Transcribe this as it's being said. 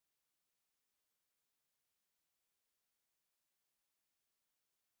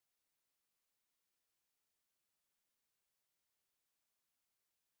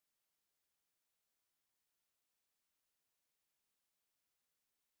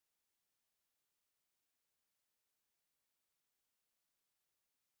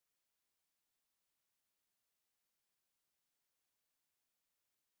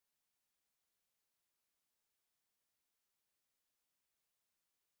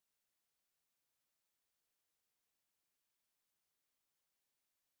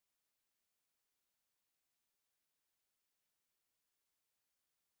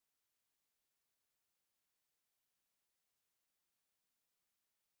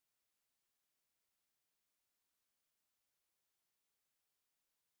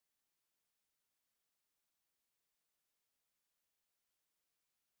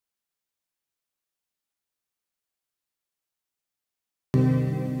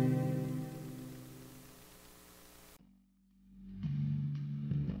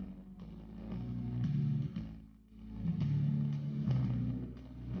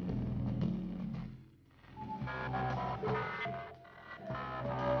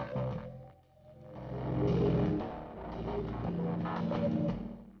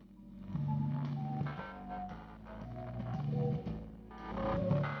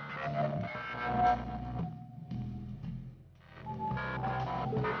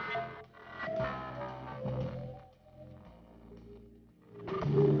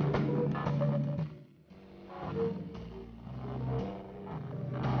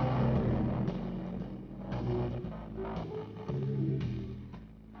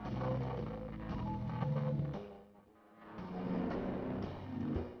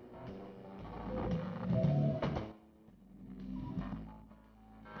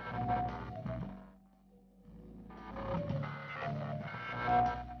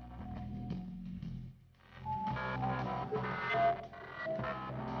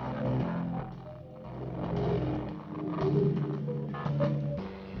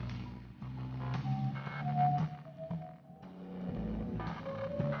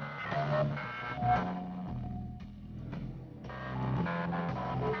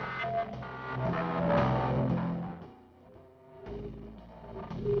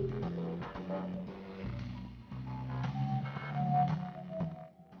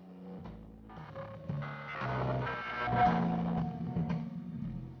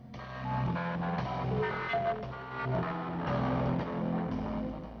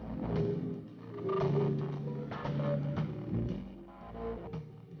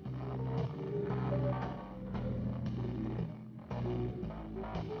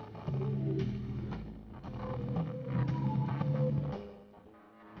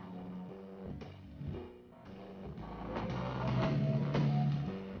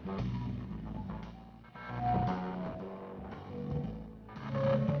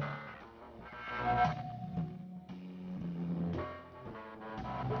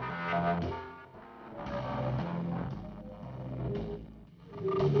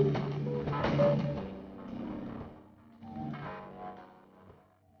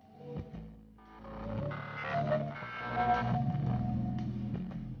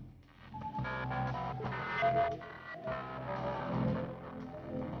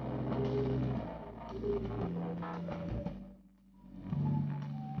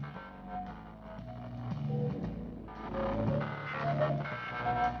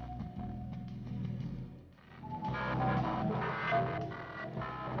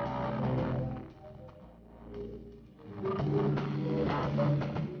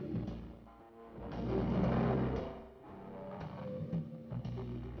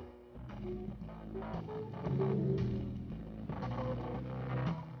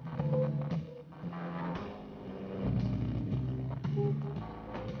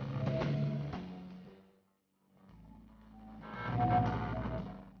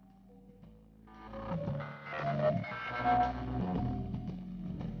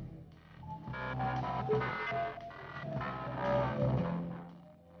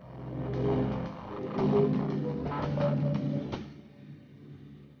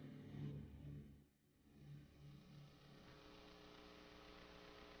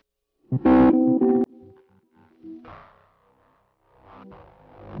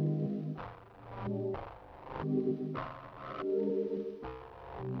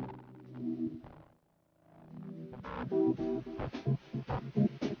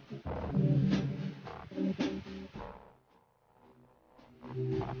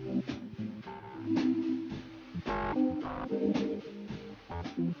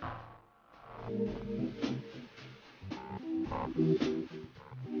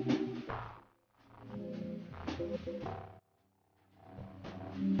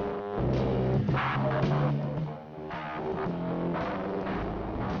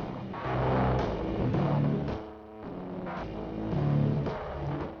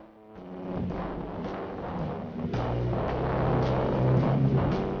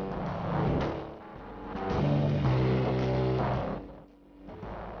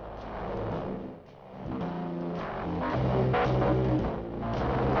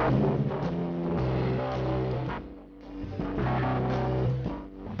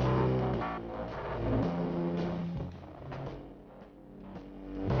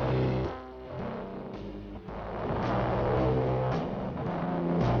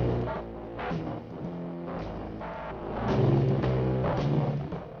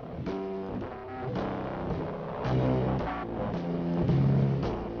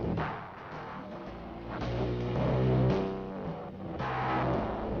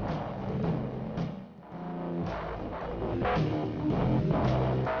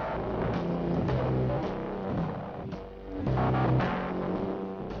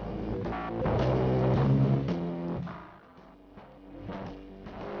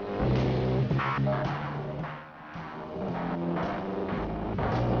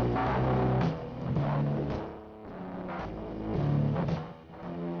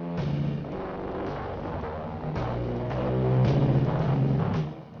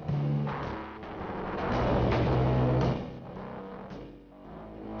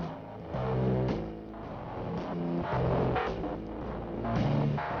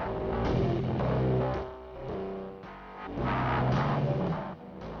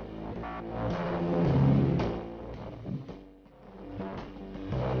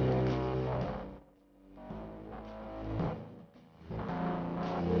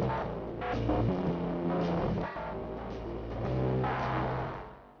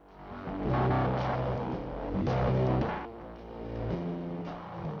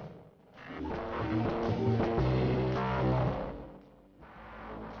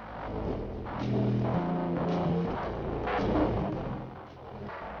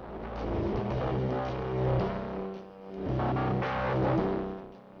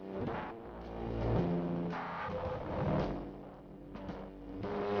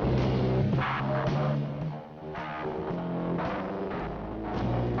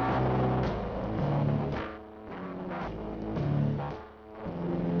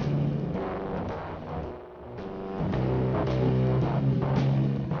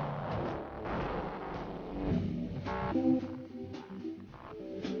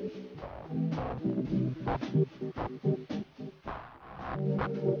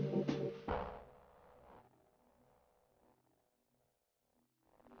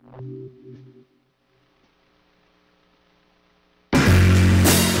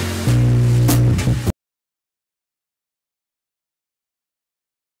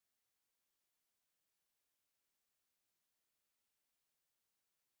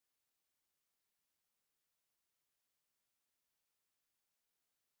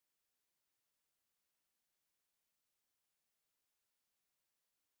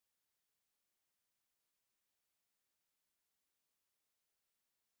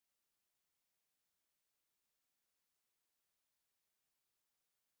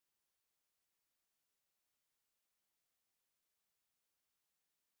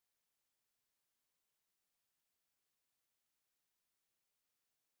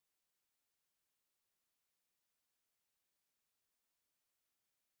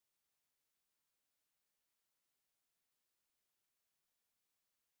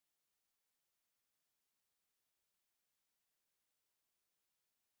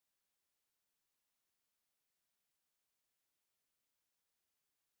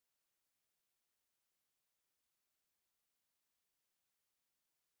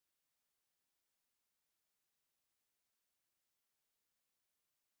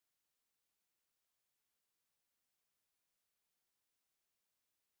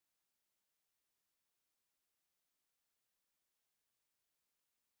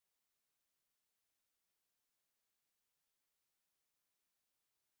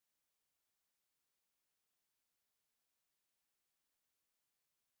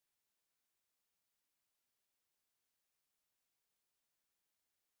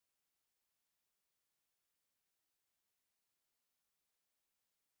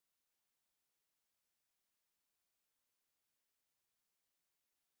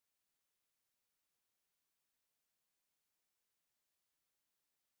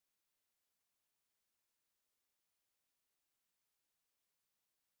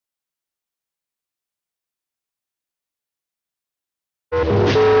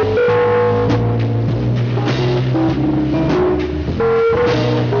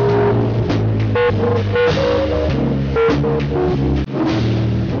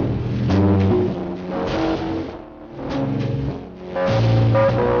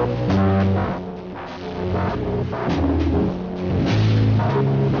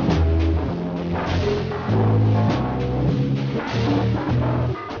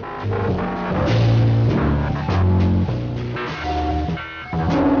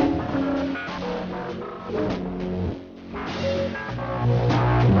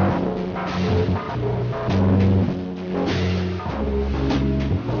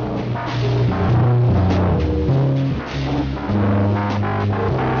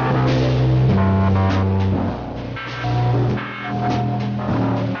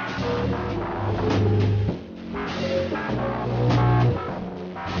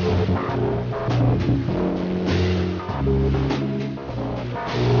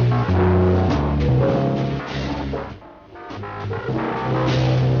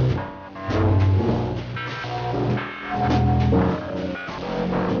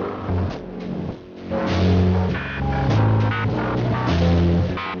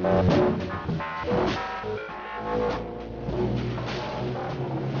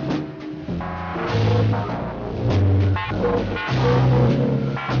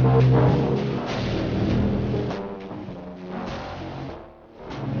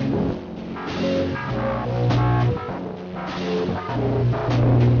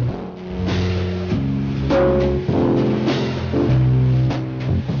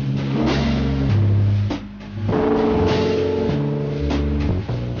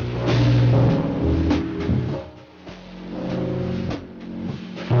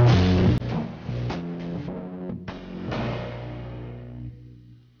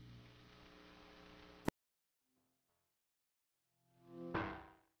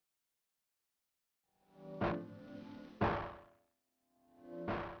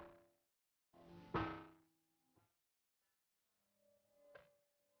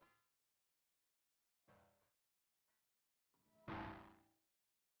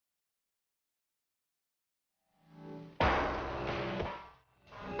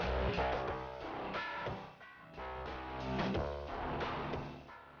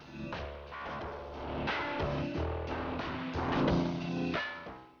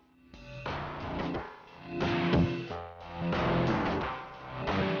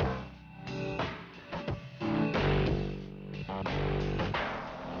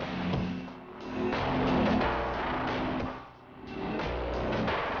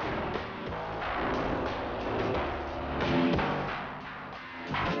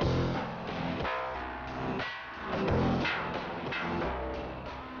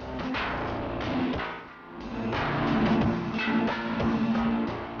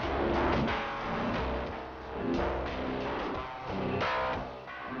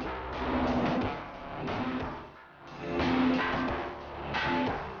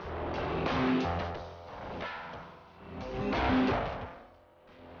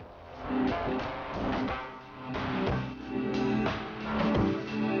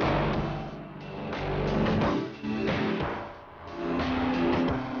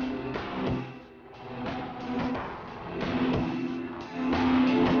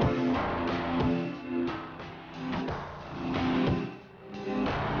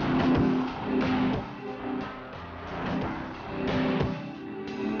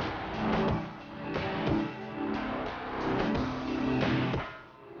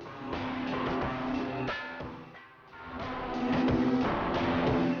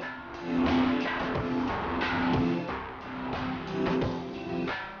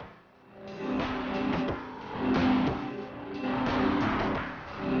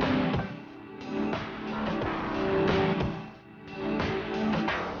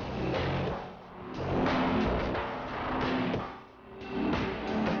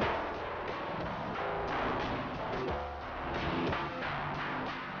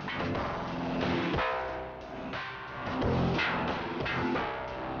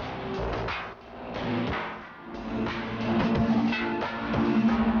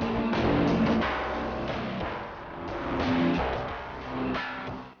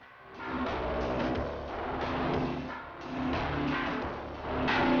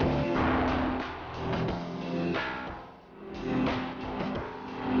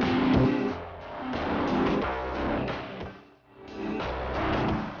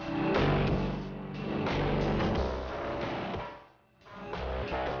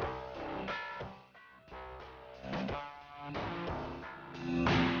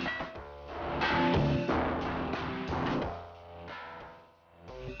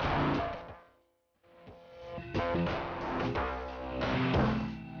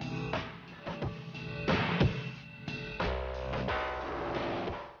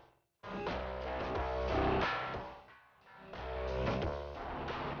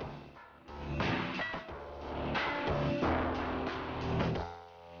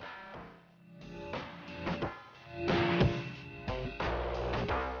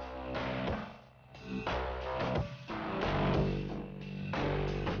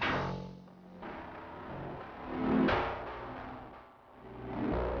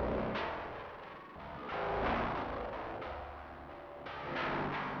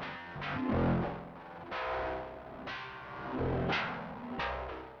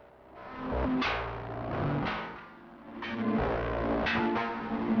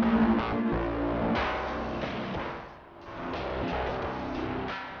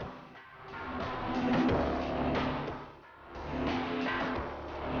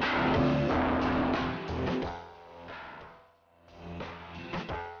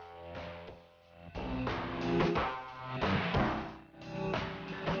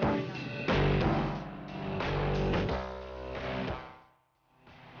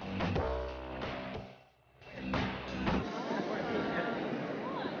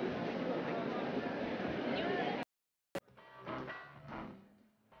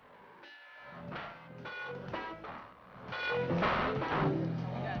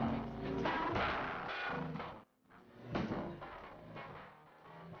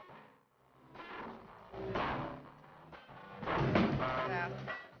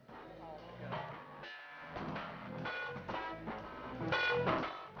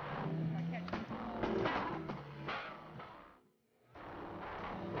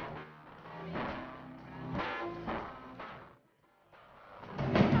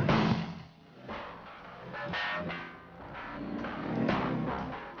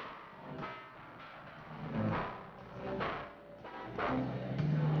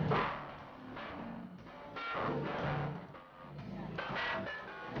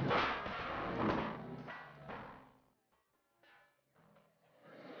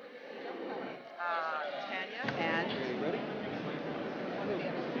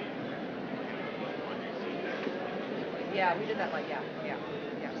Yeah, we did that like, yeah.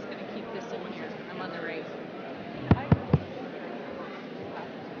 I'm just gonna keep this in here. I'm on the right.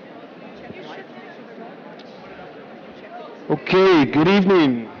 Okay, good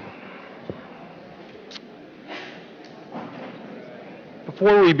evening.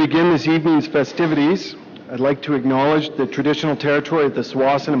 Before we begin this evening's festivities, I'd like to acknowledge the traditional territory of the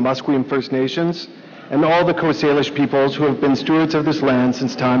Tsawwassen and Musqueam First Nations and all the Coast Salish peoples who have been stewards of this land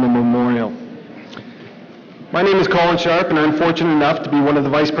since time immemorial. My name is Colin Sharp, and I'm fortunate enough to be one of the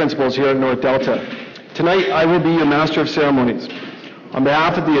vice principals here at North Delta. Tonight, I will be your Master of Ceremonies. On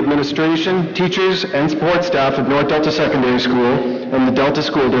behalf of the administration, teachers, and support staff of North Delta Secondary School and the Delta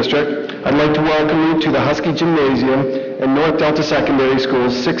School District, I'd like to welcome you to the Husky Gymnasium and North Delta Secondary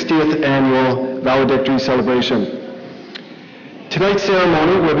School's 60th Annual Valedictory Celebration. Tonight's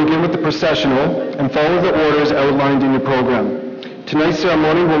ceremony will begin with the processional and follow the orders outlined in your program. Tonight's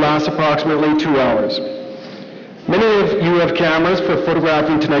ceremony will last approximately 2 hours. Many of you have cameras for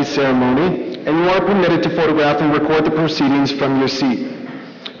photographing tonight's ceremony, and you are permitted to photograph and record the proceedings from your seat.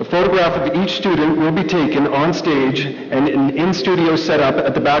 A photograph of each student will be taken on stage and an in-studio setup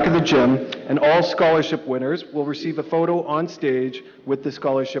at the back of the gym, and all scholarship winners will receive a photo on stage with the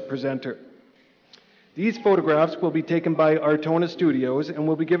scholarship presenter. These photographs will be taken by Artona Studios and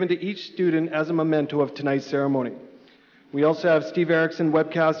will be given to each student as a memento of tonight's ceremony. We also have Steve Erickson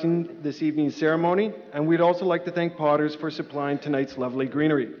webcasting this evening's ceremony, and we'd also like to thank Potters for supplying tonight's lovely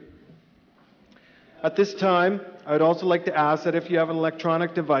greenery. At this time, I would also like to ask that if you have an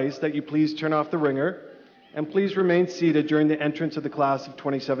electronic device that you please turn off the ringer, and please remain seated during the entrance of the class of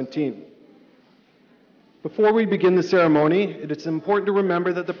 2017. Before we begin the ceremony, it is important to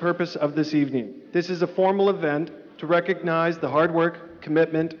remember that the purpose of this evening. This is a formal event to recognize the hard work,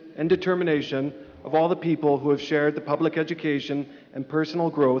 commitment, and determination of all the people who have shared the public education and personal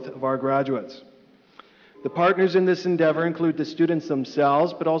growth of our graduates. The partners in this endeavor include the students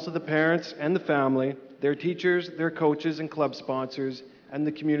themselves, but also the parents and the family, their teachers, their coaches and club sponsors, and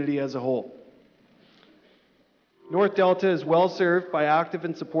the community as a whole. North Delta is well served by active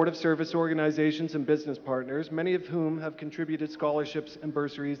and supportive service organizations and business partners, many of whom have contributed scholarships and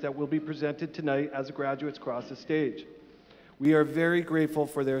bursaries that will be presented tonight as the graduates cross the stage. We are very grateful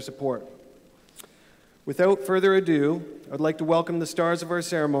for their support. Without further ado, I'd like to welcome the stars of our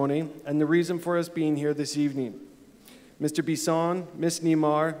ceremony and the reason for us being here this evening. Mr. Bisson, Ms.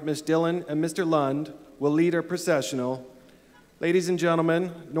 Niemeyer, Ms. Dillon, and Mr. Lund will lead our processional. Ladies and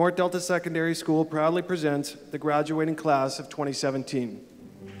gentlemen, North Delta Secondary School proudly presents the graduating class of 2017.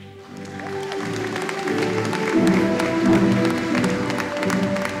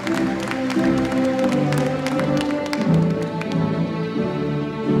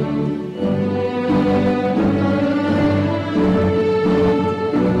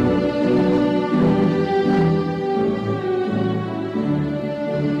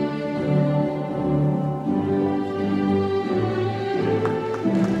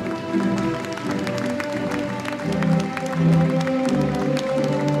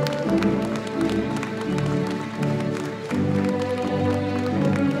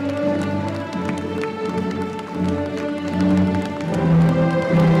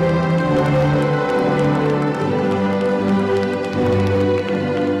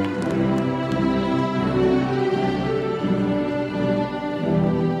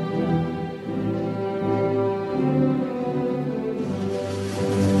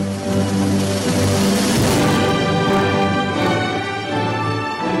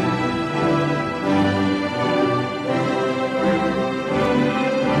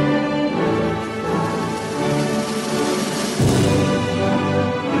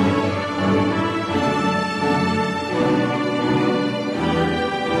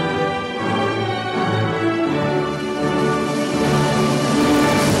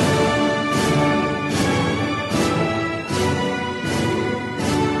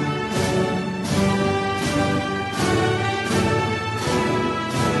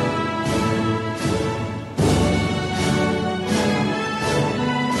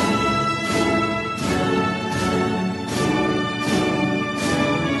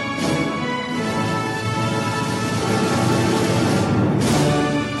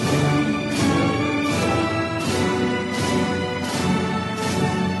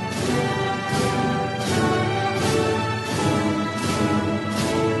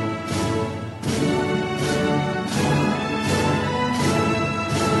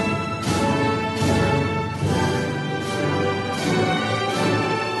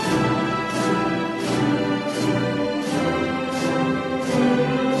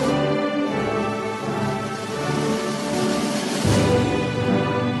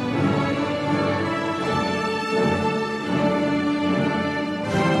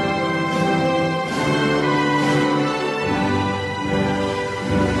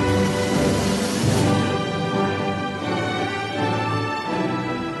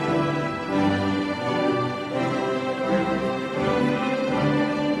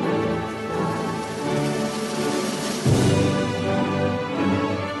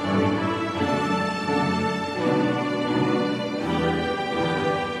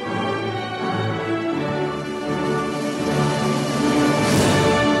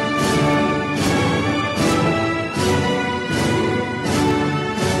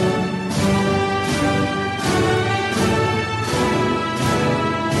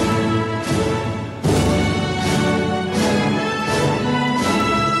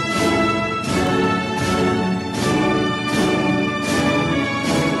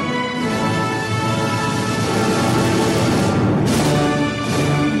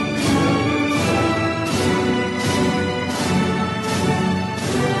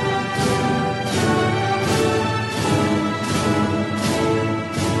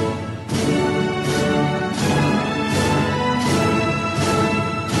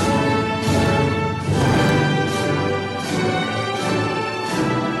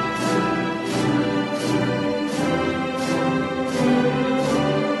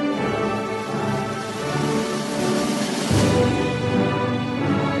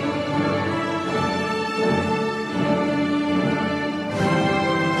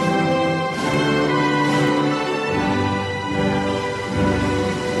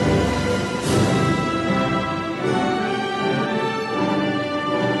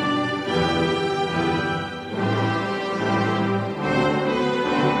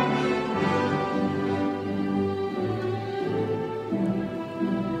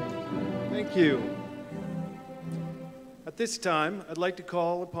 Thank you. At this time, I'd like to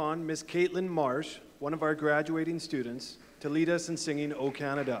call upon Miss Caitlin Marsh, one of our graduating students, to lead us in singing O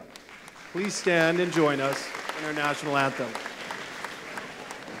Canada. Please stand and join us in our national anthem.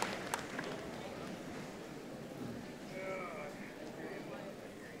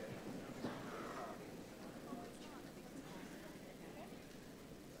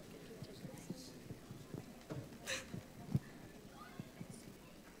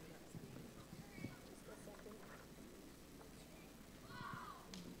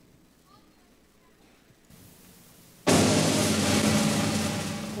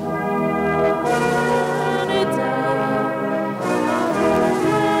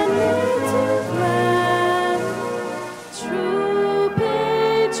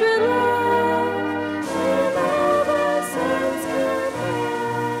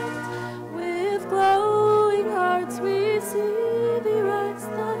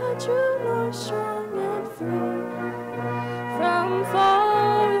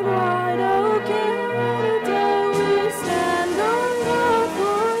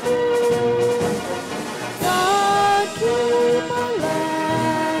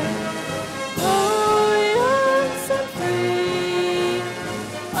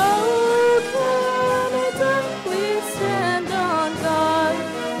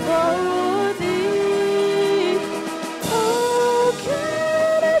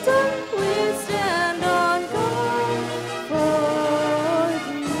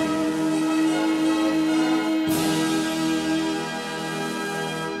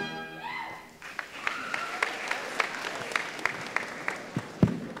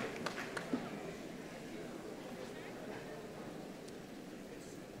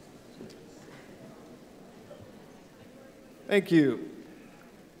 Thank you.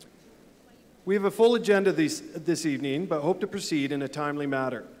 We have a full agenda this evening, but hope to proceed in a timely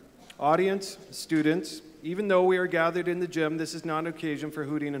manner. Audience, students, even though we are gathered in the gym, this is not an occasion for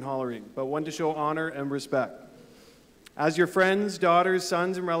hooting and hollering, but one to show honor and respect. As your friends, daughters,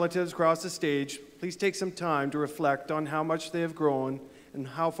 sons, and relatives cross the stage, please take some time to reflect on how much they have grown and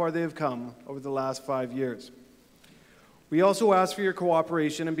how far they have come over the last 5 years. We also ask for your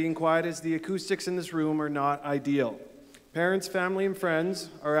cooperation in being quiet as the acoustics in this room are not ideal. Parents, family, and friends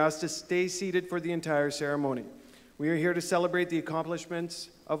are asked to stay seated for the entire ceremony. We are here to celebrate the accomplishments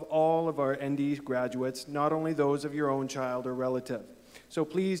of all of our ND graduates, not only those of your own child or relative. So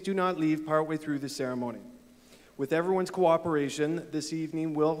please do not leave partway through the ceremony. With everyone's cooperation, this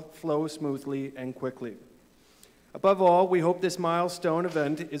evening will flow smoothly and quickly. Above all, we hope this milestone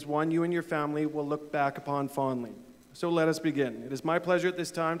event is one you and your family will look back upon fondly. So let us begin. It is my pleasure at this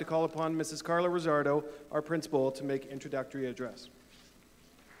time to call upon Mrs. Carla Rosardo, our principal, to make introductory address.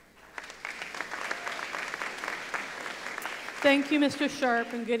 Thank you, Mr.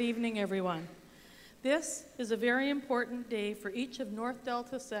 Sharp, and good evening, everyone. This is a very important day for each of North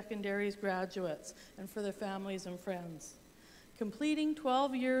Delta Secondary's graduates and for their families and friends. Completing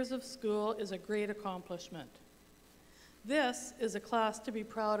 12 years of school is a great accomplishment. This is a class to be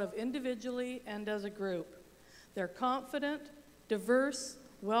proud of individually and as a group. They're confident, diverse,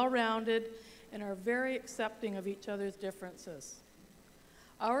 well-rounded, and are very accepting of each other's differences.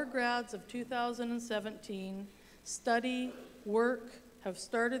 Our grads of 2017 study, work, have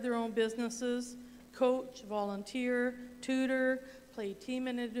started their own businesses, coach, volunteer, tutor, play team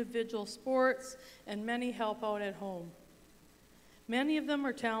and individual sports, and many help out at home. Many of them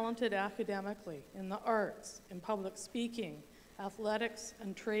are talented academically, in the arts, in public speaking, athletics,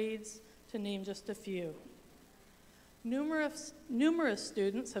 and trades, to name just a few. Numerous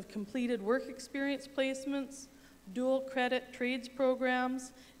students have completed work experience placements, dual credit trades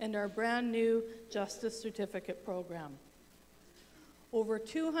programs, and our brand new Justice Certificate program. Over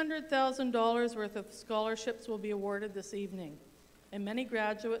 $200,000 worth of scholarships will be awarded this evening, and many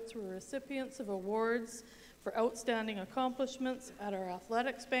graduates were recipients of awards for outstanding accomplishments at our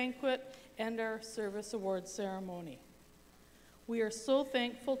athletics banquet and our service awards ceremony. We are so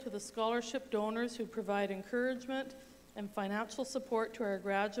thankful to the scholarship donors who provide encouragement and financial support to our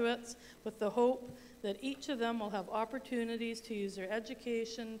graduates, with the hope that each of them will have opportunities to use their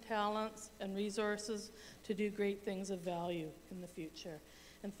education, talents, and resources to do great things of value in the future.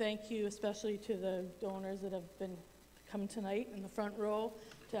 And thank you especially to the donors that have come tonight in the front row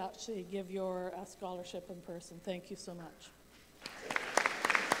to actually give your scholarship in person. Thank you so much.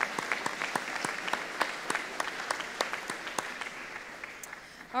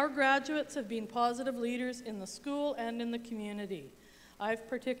 Our graduates have been positive leaders in the school and in the community. I've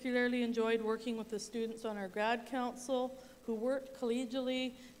particularly enjoyed working with the students on our grad council who worked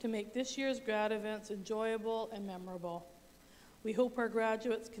collegially to make this year's grad events enjoyable and memorable. We hope our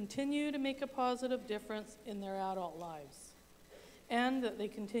graduates continue to make a positive difference in their adult lives, and that they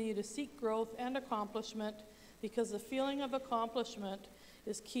continue to seek growth and accomplishment, because the feeling of accomplishment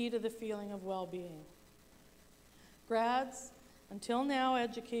is key to the feeling of well-being. Grads, until now,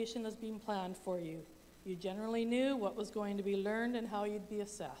 education has been planned for you. You generally knew what was going to be learned and how you'd be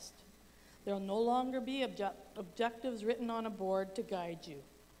assessed. There will no longer be objectives written on a board to guide you.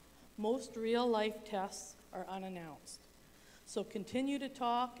 Most real-life tests are unannounced. So continue to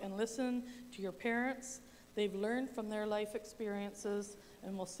talk and listen to your parents. They've learned from their life experiences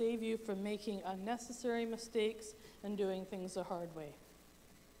and will save you from making unnecessary mistakes and doing things the hard way.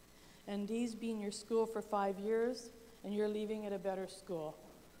 ND's been your school for 5 years, and you're leaving at a better school.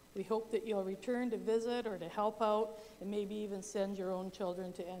 We hope that you'll return to visit or to help out, and maybe even send your own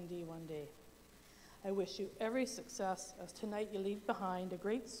children to ND one day. I wish you every success, as tonight you leave behind a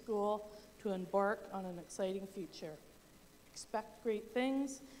great school to embark on an exciting future. Expect great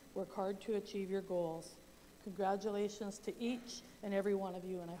things, work hard to achieve your goals. Congratulations to each and every one of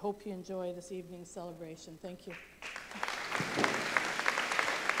you, and I hope you enjoy this evening's celebration. Thank you.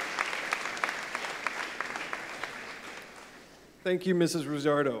 Thank you, Mrs.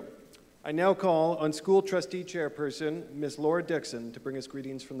 Rosardo. I now call on School Trustee Chairperson, Ms. Laura Dixon, to bring us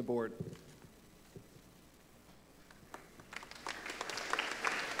greetings from the board.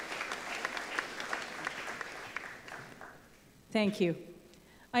 Thank you.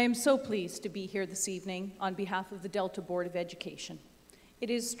 I am so pleased to be here this evening on behalf of the Delta Board of Education. It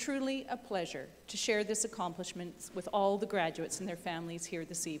is truly a pleasure to share this accomplishment with all the graduates and their families here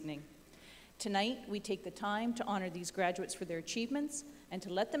this evening. Tonight, we take the time to honor these graduates for their achievements and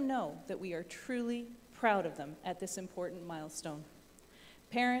to let them know that we are truly proud of them at this important milestone.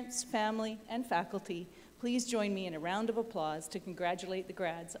 Parents, family, and faculty, please join me in a round of applause to congratulate the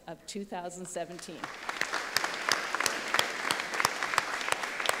grads of 2017.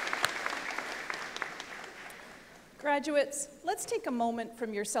 Graduates, let's take a moment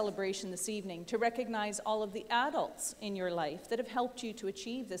from your celebration this evening to recognize all of the adults in your life that have helped you to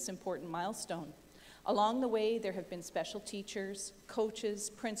achieve this important milestone. Along the way, there have been special teachers,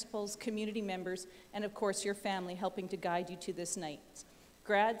 coaches, principals, community members, and of course your family helping to guide you to this night.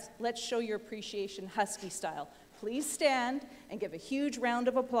 Grads, let's show your appreciation Husky style. Please stand and give a huge round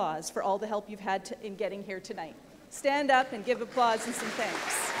of applause for all the help you've had in getting here tonight. Stand up and give applause and some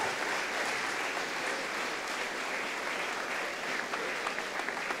thanks.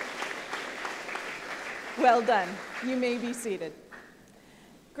 Well done. You may be seated.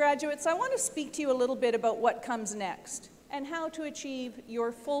 Graduates, I want to speak to you a little bit about what comes next and how to achieve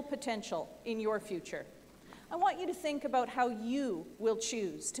your full potential in your future. I want you to think about how you will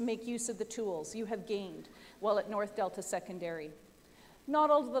choose to make use of the tools you have gained while at North Delta Secondary. Not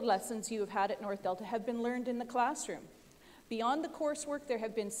all of the lessons you have had at North Delta have been learned in the classroom. Beyond the coursework, there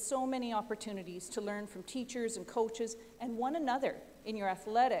have been so many opportunities to learn from teachers and coaches and one another in your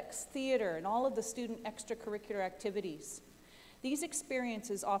athletics, theater, and all of the student extracurricular activities. These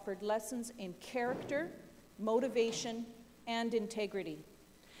experiences offered lessons in character, motivation, and integrity.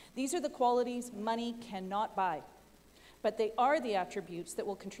 These are the qualities money cannot buy, but they are the attributes that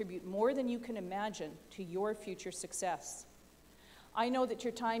will contribute more than you can imagine to your future success. I know that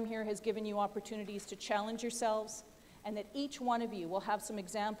your time here has given you opportunities to challenge yourselves, and that each one of you will have some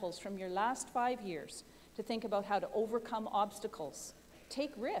examples from your last 5 years to think about how to overcome obstacles,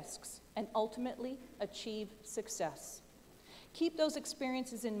 take risks, and ultimately achieve success. Keep those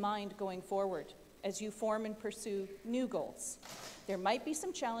experiences in mind going forward as you form and pursue new goals. There might be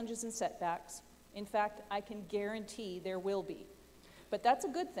some challenges and setbacks. In fact, I can guarantee there will be. But that's a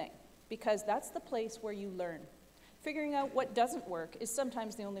good thing, because that's the place where you learn. Figuring out what doesn't work is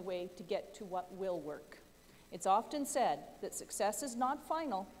sometimes the only way to get to what will work. It's often said that success is not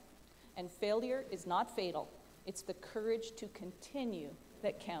final and failure is not fatal. It's the courage to continue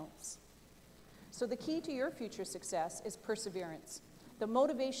that counts. So the key to your future success is perseverance. The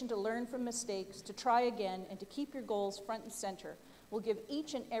motivation to learn from mistakes, to try again, and to keep your goals front and center will give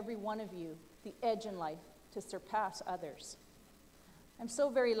each and every one of you the edge in life to surpass others. I'm so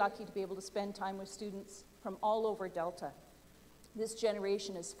very lucky to be able to spend time with students from all over Delta. This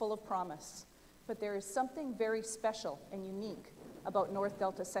generation is full of promise, but there is something very special and unique about North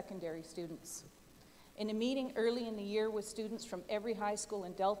Delta Secondary students. In a meeting early in the year with students from every high school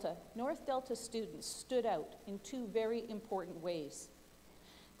in Delta, North Delta students stood out in two very important ways.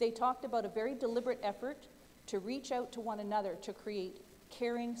 They talked about a very deliberate effort to reach out to one another to create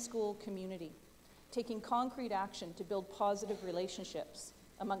caring school community, taking concrete action to build positive relationships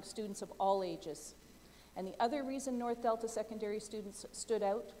among students of all ages. And the other reason North Delta Secondary students stood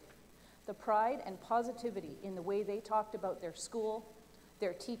out, the pride and positivity in the way they talked about their school,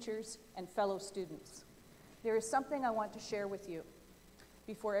 their teachers, and fellow students. There is something I want to share with you.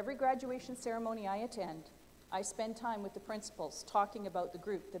 Before every graduation ceremony I attend, I spend time with the principals talking about the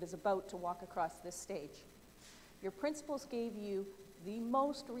group that is about to walk across this stage. Your principals gave you the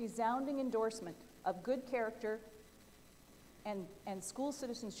most resounding endorsement of good character and school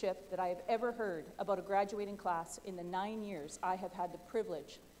citizenship that I have ever heard about a graduating class in the 9 years I have had the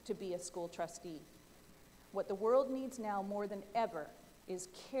privilege to be a school trustee. What the world needs now more than ever is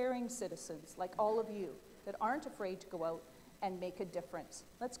caring citizens like all of you that aren't afraid to go out and make a difference.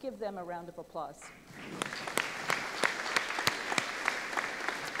 Let's give them a round of applause.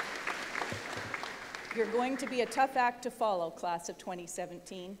 You're going to be a tough act to follow, class of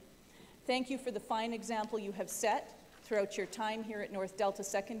 2017. Thank you for the fine example you have set throughout your time here at North Delta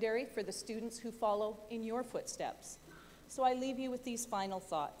Secondary for the students who follow in your footsteps. So I leave you with these final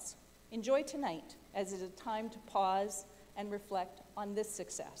thoughts. Enjoy tonight, as it is a time to pause and reflect on this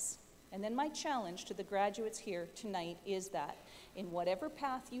success. And then my challenge to the graduates here tonight is that in whatever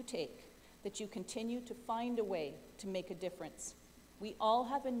path you take, that you continue to find a way to make a difference. We all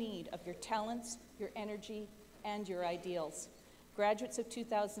have a need of your talents, your energy, and your ideals. Graduates of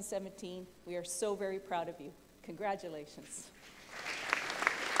 2017, we are so very proud of you. Congratulations.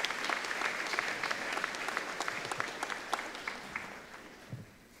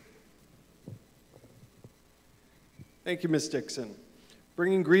 Thank you, Ms. Dixon.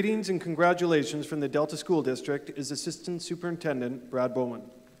 Bringing greetings and congratulations from the Delta School District is Assistant Superintendent Brad Bowman.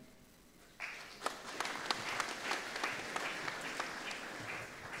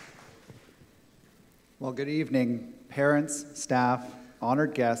 Well, good evening, parents, staff,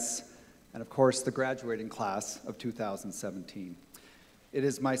 honored guests, and of course, the graduating class of 2017. It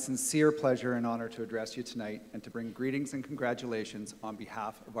is my sincere pleasure and honor to address you tonight and to bring greetings and congratulations on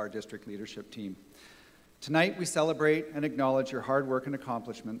behalf of our district leadership team. Tonight, we celebrate and acknowledge your hard work and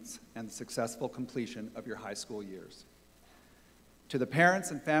accomplishments and the successful completion of your high school years. To the parents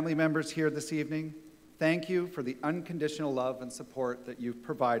and family members here this evening, thank you for the unconditional love and support that you've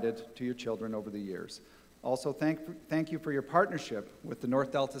provided to your children over the years. Also, thank you for your partnership with the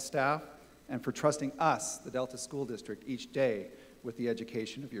North Delta staff and for trusting us, the Delta School District, each day with the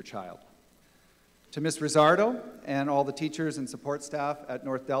education of your child. To Ms. Rizzardo and all the teachers and support staff at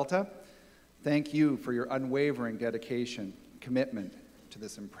North Delta, thank you for your unwavering dedication, commitment to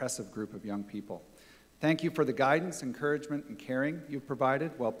this impressive group of young people. Thank you for the guidance, encouragement, and caring you've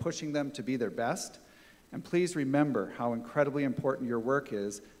provided while pushing them to be their best. And please remember how incredibly important your work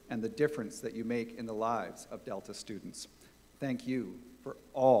is and the difference that you make in the lives of Delta students. Thank you for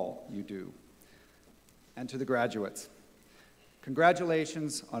all you do. And to the graduates,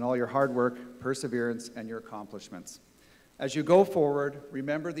 congratulations on all your hard work, perseverance, and your accomplishments. As you go forward,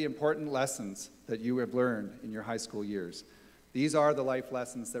 remember the important lessons that you have learned in your high school years. These are the life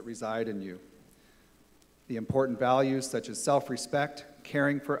lessons that reside in you. The important values such as self-respect,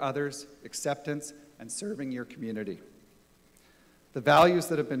 caring for others, acceptance, and serving your community. The values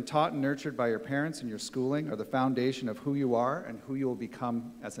that have been taught and nurtured by your parents and your schooling are the foundation of who you are and who you will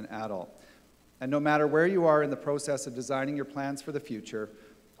become as an adult. And no matter where you are in the process of designing your plans for the future,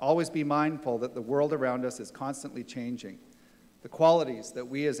 always be mindful that the world around us is constantly changing. The qualities that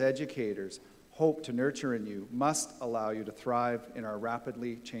we as educators hope to nurture in you must allow you to thrive in our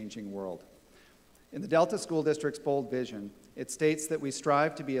rapidly changing world. In the Delta School District's bold vision, it states that we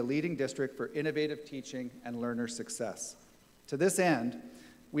strive to be a leading district for innovative teaching and learner success. To this end,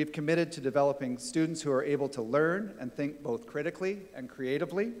 we've committed to developing students who are able to learn and think both critically and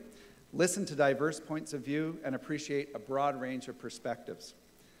creatively, listen to diverse points of view, and appreciate a broad range of perspectives.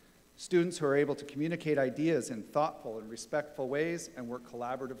 Students who are able to communicate ideas in thoughtful and respectful ways and work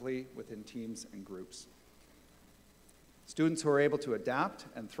collaboratively within teams and groups. Students who are able to adapt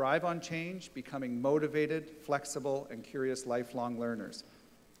and thrive on change, becoming motivated, flexible, and curious lifelong learners.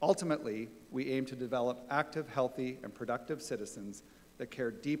 Ultimately, we aim to develop active, healthy, and productive citizens that care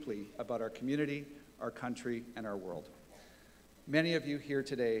deeply about our community, our country, and our world. Many of you here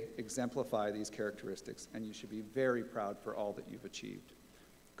today exemplify these characteristics, and you should be very proud for all that you've achieved.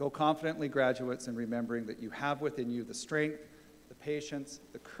 Go confidently, graduates, in remembering that you have within you the strength, the patience,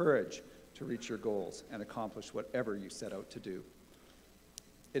 the courage to reach your goals and accomplish whatever you set out to do.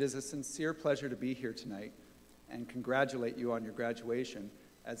 It is a sincere pleasure to be here tonight and congratulate you on your graduation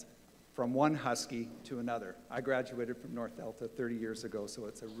as from one Husky to another. I graduated from North Delta 30 years ago, so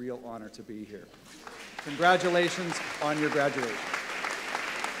it's a real honor to be here. Congratulations on your graduation.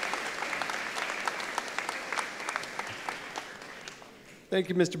 Thank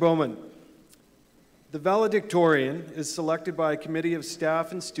you, Mr. Bowman. The valedictorian is selected by a committee of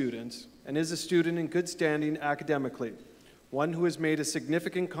staff and students and is a student in good standing academically, one who has made a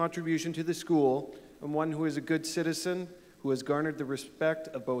significant contribution to the school, and one who is a good citizen who has garnered the respect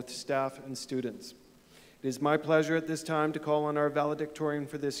of both staff and students. It is my pleasure at this time to call on our valedictorian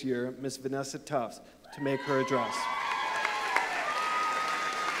for this year, Ms. Vanessa Tufts, to make her address.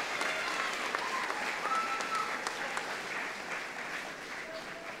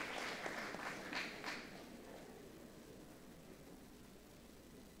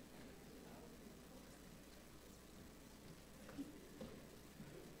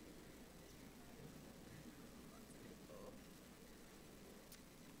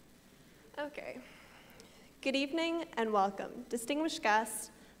 Okay. Good evening and welcome, distinguished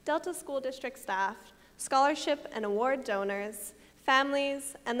guests, Delta School District staff, scholarship and award donors,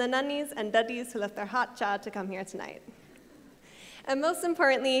 families, and the nunnies and duddies who left their hot cha to come here tonight. And most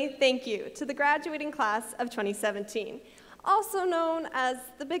importantly, thank you to the graduating class of 2017, also known as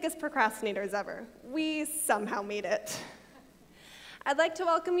the biggest procrastinators ever. We somehow made it. I'd like to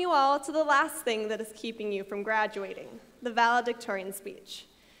welcome you all to the last thing that is keeping you from graduating, the valedictorian speech.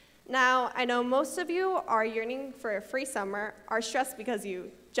 Now, I know most of you are yearning for a free summer, are stressed because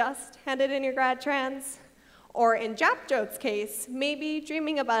you just handed in your grad trans, or in Japjote's case, maybe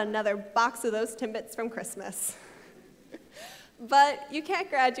dreaming about another box of those Timbits from Christmas. But you can't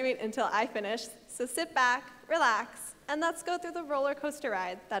graduate until I finish, so sit back, relax, and let's go through the roller coaster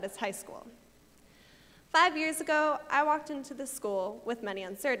ride that is high school. 5 years ago, I walked into the school with many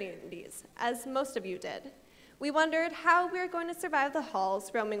uncertainties, as most of you did. We wondered how we were going to survive the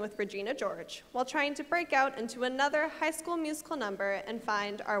halls roaming with Regina George while trying to break out into another High School Musical number and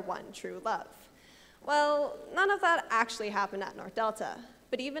find our one true love. Well, none of that actually happened at North Delta,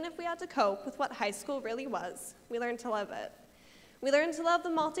 but even if we had to cope with what high school really was, we learned to love it. We learned to love the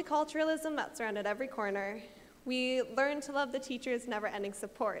multiculturalism that surrounded every corner. We learned to love the teachers' never-ending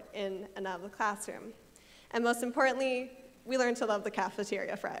support in and out of the classroom. And most importantly, we learned to love the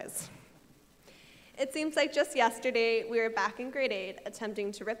cafeteria fries. It seems like just yesterday, we were back in grade 8,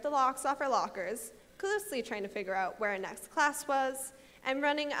 attempting to rip the locks off our lockers, closely trying to figure out where our next class was, and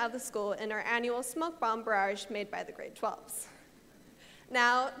running out of the school in our annual smoke bomb barrage made by the grade 12s.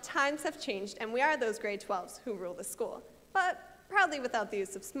 Now, times have changed, and we are those grade 12s who rule the school, but proudly without the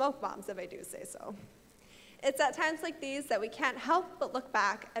use of smoke bombs, if I do say so. It's at times like these that we can't help but look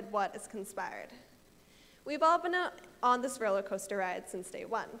back at what has conspired. We've all been on this roller coaster ride since day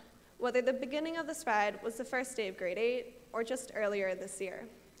one, whether the beginning of this ride was the first day of grade 8 or just earlier this year.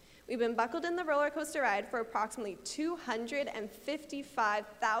 We've been buckled in the roller coaster ride for approximately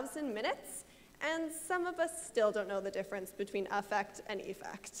 255,000 minutes, and some of us still don't know the difference between affect and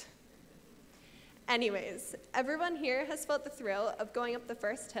effect. Anyways, everyone here has felt the thrill of going up the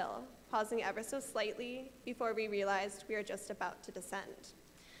first hill, pausing ever so slightly before we realized we are just about to descend.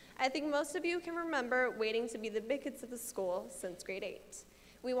 I think most of you can remember waiting to be the big kids of the school since grade 8.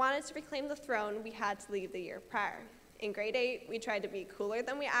 We wanted to reclaim the throne we had to leave the year prior. In grade 8, we tried to be cooler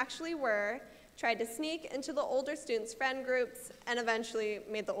than we actually were, tried to sneak into the older students' friend groups, and eventually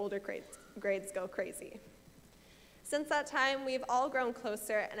made the older grades go crazy. Since that time, we've all grown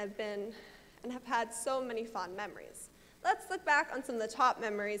closer and have had so many fond memories. Let's look back on some of the top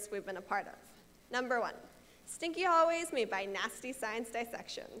memories we've been a part of. Number 1, stinky hallways made by nasty science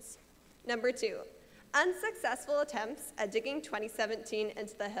dissections. Number 2, unsuccessful attempts at digging 2017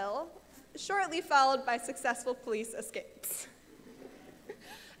 into the hill, shortly followed by successful police escapes.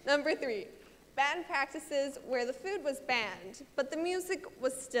 Number 3, band practices where the food was banned, but the music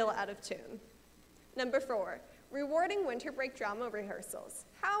was still out of tune. Number 4, rewarding winter break drama rehearsals.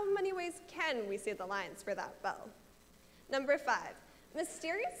 How many ways can we say the lines for that bell? Number 5,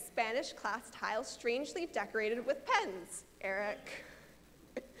 mysterious Spanish class tiles strangely decorated with pens. Eric.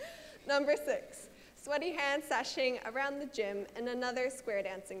 Number 6, sweaty hands sashing around the gym and another square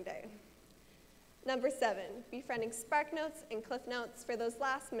dancing day. Number 7, befriending SparkNotes and CliffNotes for those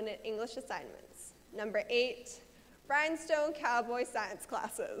last-minute English assignments. Number 8, rhinestone cowboy science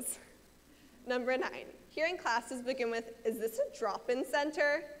classes. Number 9, hearing classes begin with, "Is this a drop-in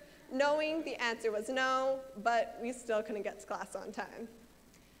center?" Knowing the answer was no, but we still couldn't get to class on time.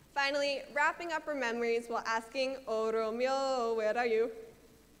 Finally, wrapping up our memories while asking, "Oh, Romeo, where are you?"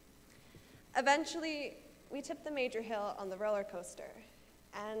 Eventually, we tipped the major hill on the roller coaster,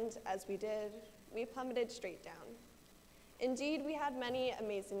 and as we did, we plummeted straight down. Indeed, we had many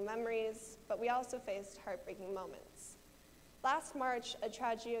amazing memories, but we also faced heartbreaking moments. Last March, a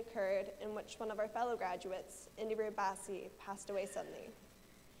tragedy occurred in which one of our fellow graduates, Indy Rubasi, passed away suddenly.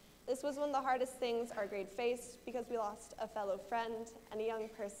 This This was one of the hardest things our grade faced because we lost a fellow friend and a young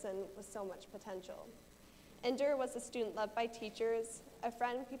person with so much potential. Ender was a student loved by teachers, a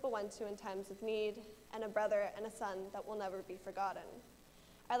friend people went to in times of need, and a brother and a son that will never be forgotten.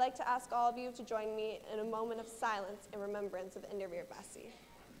 I'd like to ask all of you to join me in a moment of silence in remembrance of Ender Virbasi.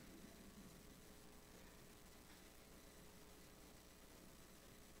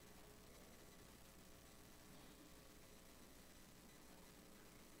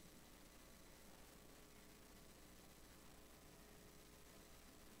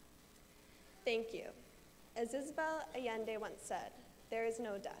 Thank you. As Isabel Allende once said, there is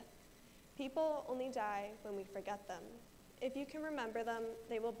no death. People only die when we forget them. If you can remember them,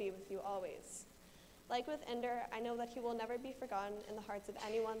 they will be with you always. Like with Ender, I know that he will never be forgotten in the hearts of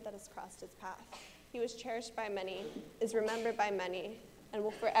anyone that has crossed his path. He was cherished by many, is remembered by many, and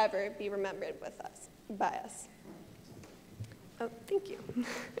will forever be remembered by us. Oh, thank you.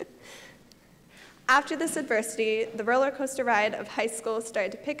 After this adversity, the roller coaster ride of high school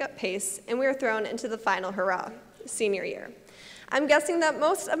started to pick up pace, and we were thrown into the final hurrah, senior year. I'm guessing that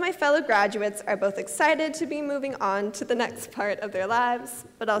most of my fellow graduates are both excited to be moving on to the next part of their lives,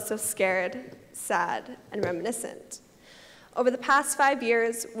 but also scared, sad, and reminiscent. Over the past 5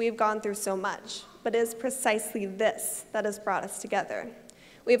 years, we've gone through so much, but it is precisely this that has brought us together.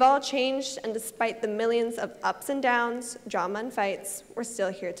 We've all changed, and despite the millions of ups and downs, drama and fights, we're still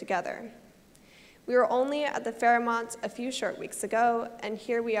here together. We were only at the Fairmont a few short weeks ago, and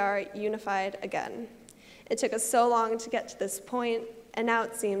here we are unified again. It took us so long to get to this point, and now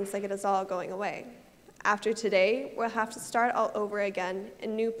it seems like it is all going away. After today, we'll have to start all over again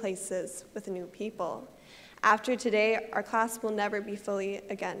in new places with new people. After today, our class will never be fully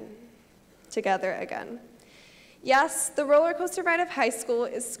together again. Yes, the roller coaster ride of high school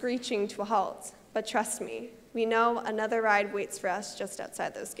is screeching to a halt, but trust me, we know another ride waits for us just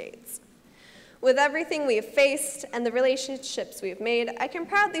outside those gates. With everything we have faced and the relationships we have made, I can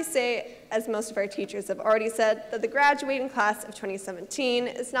proudly say, as most of our teachers have already said, that the graduating class of 2017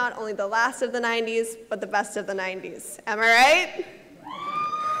 is not only the last of the 90s, but the best of the 90s. Am I right?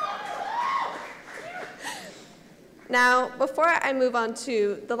 Now, before I move on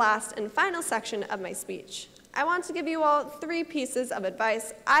to the last and final section of my speech, I want to give you all 3 pieces of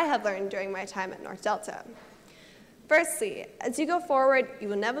advice I have learned during my time at North Delta. Firstly, as you go forward, you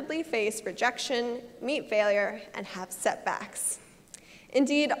will inevitably face rejection, meet failure, and have setbacks.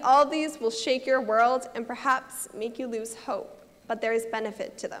 Indeed, all of these will shake your world and perhaps make you lose hope, but there is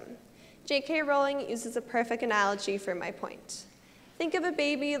benefit to them. J.K. Rowling uses a perfect analogy for my point. Think of a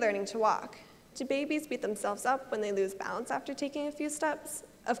baby learning to walk. Do babies beat themselves up when they lose balance after taking a few steps?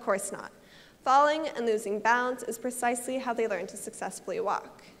 Of course not. Falling and losing balance is precisely how they learn to successfully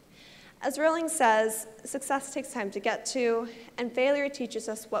walk. As Rowling says, success takes time to get to, and failure teaches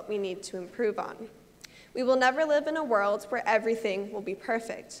us what we need to improve on. We will never live in a world where everything will be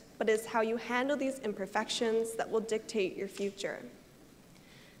perfect, but it is how you handle these imperfections that will dictate your future.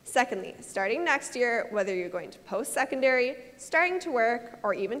 Secondly, starting next year, whether you're going to post-secondary, starting to work,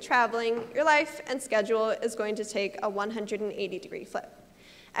 or even traveling, your life and schedule is going to take a 180-degree flip.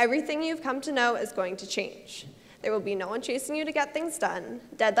 Everything you've come to know is going to change. There will be no one chasing you to get things done.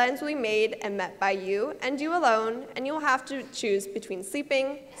 Deadlines will be made and met by you and you alone, and you will have to choose between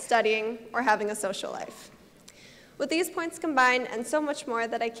sleeping, studying, or having a social life. With these points combined and so much more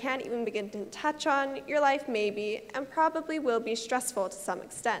that I can't even begin to touch on, your life may be and probably will be stressful to some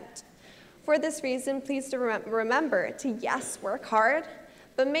extent. For this reason, please remember to, yes, work hard,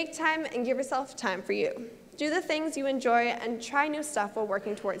 but make time and give yourself time for you. Do the things you enjoy and try new stuff while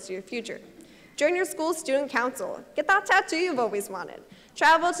working towards your future. Join your school student council. Get that tattoo you've always wanted.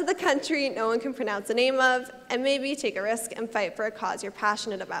 Travel to the country no one can pronounce the name of, and maybe take a risk and fight for a cause you're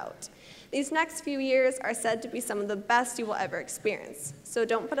passionate about. These next few years are said to be some of the best you will ever experience, so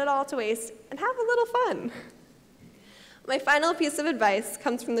don't put it all to waste and have a little fun. My final piece of advice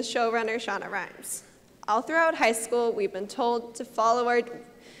comes from the showrunner, Shonda Rhimes. All throughout high school, we've been told to follow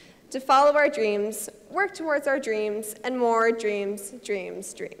our dreams, work towards our dreams, and more dreams,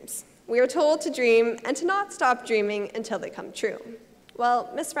 dreams, dreams. We are told to dream and to not stop dreaming until they come true. Well,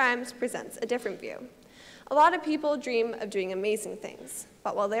 Ms. Rhimes presents a different view. A lot of people dream of doing amazing things,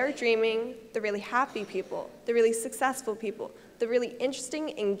 but while they're dreaming, the really happy people, the really successful people, the really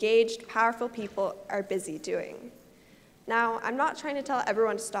interesting, engaged, powerful people are busy doing. Now, I'm not trying to tell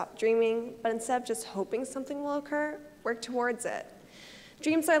everyone to stop dreaming, but instead of just hoping something will occur, work towards it.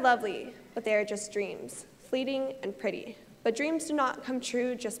 Dreams are lovely, but they are just dreams, fleeting and pretty. But dreams do not come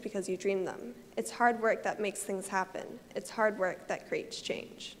true just because you dream them. It's hard work that makes things happen. It's hard work that creates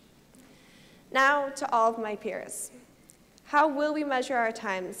change. Now to all of my peers. How will we measure our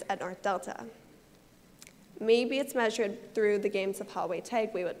times at North Delta? Maybe it's measured through the games of hallway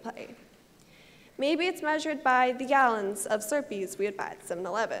tag we would play. Maybe it's measured by the gallons of Slurpees we would buy at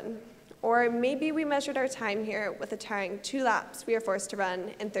 7-Eleven. Or maybe we measured our time here with a tiring 2 laps we are forced to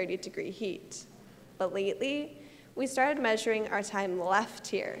run in 30-degree heat. But lately, we started measuring our time left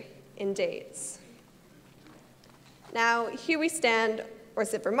here in days. Now, here we stand, or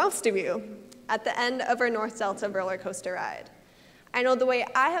sit for most of you, at the end of our North Delta roller coaster ride. I know the way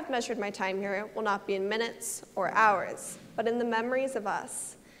I have measured my time here will not be in minutes or hours, but in the memories of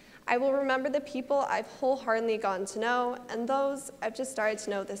us. I will remember the people I've wholeheartedly gotten to know and those I've just started to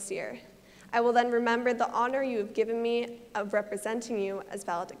know this year. I will then remember the honor you have given me of representing you as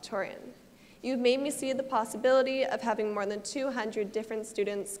valedictorian. You've made me see the possibility of having more than 200 different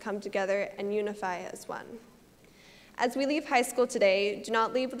students come together and unify as one. As we leave high school today, do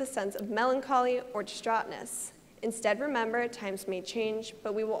not leave with a sense of melancholy or distraughtness. Instead, remember, times may change,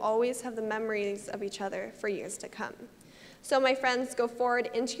 but we will always have the memories of each other for years to come. So my friends, go forward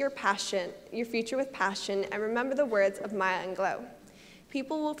into your passion, your future with passion, and remember the words of Maya Angelou.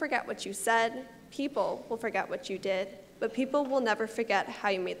 People will forget what you said, people will forget what you did, but people will never forget how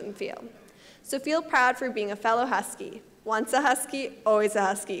you made them feel. So feel proud for being a fellow Husky. Once a Husky, always a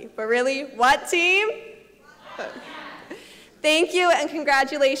Husky. But really, what team? Thank you, and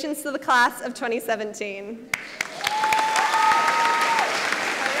congratulations to the class of 2017.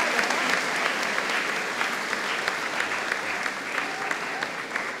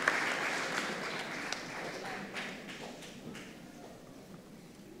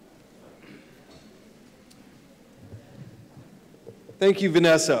 Thank you,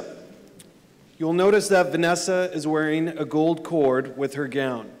 Vanessa. You'll notice that Vanessa is wearing a gold cord with her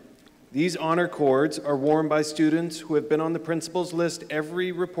gown. These honor cords are worn by students who have been on the principal's list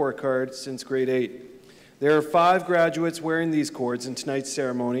every report card since grade 8. There are 5 graduates wearing these cords in tonight's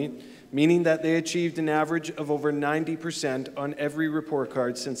ceremony, meaning that they achieved an average of over 90% on every report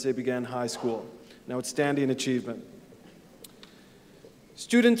card since they began high school. An outstanding achievement.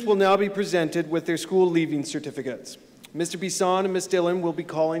 Students will now be presented with their school leaving certificates. Mr. Bisson and Ms. Dillon will be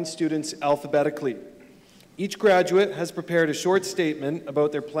calling students alphabetically. Each graduate has prepared a short statement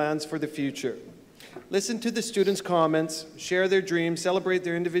about their plans for the future. Listen to the students' comments, share their dreams, celebrate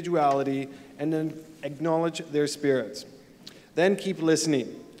their individuality, and then acknowledge their spirits. Then keep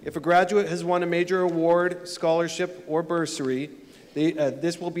listening. If a graduate has won a major award, scholarship, or bursary,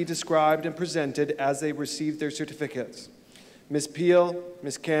 this will be described and presented as they receive their certificates. Ms. Peel,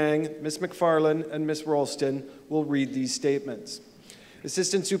 Ms. Kang, Ms. McFarland, and Ms. Rolston will read these statements.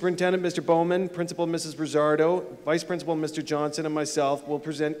 Assistant Superintendent Mr. Bowman, Principal Mrs. Rosardo, Vice Principal Mr. Johnson, and myself will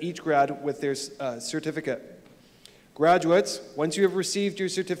present each grad with their certificate. Graduates, once you have received your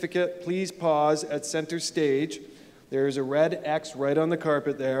certificate, please pause at center stage. There is a red X right on the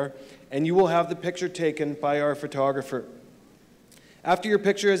carpet there, and you will have the picture taken by our photographer. After your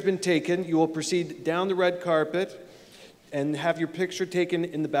picture has been taken, you will proceed down the red carpet and have your picture taken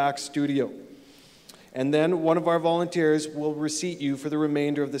in the back studio. And then one of our volunteers will reseat you for the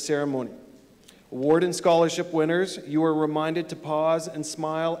remainder of the ceremony. Award and scholarship winners, you are reminded to pause and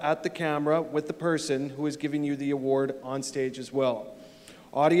smile at the camera with the person who is giving you the award on stage as well.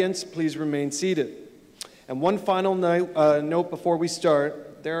 Audience, please remain seated. And one final note before we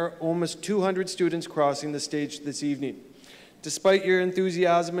start, there are almost 200 students crossing the stage this evening. Despite your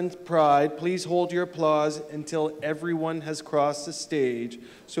enthusiasm and pride, please hold your applause until everyone has crossed the stage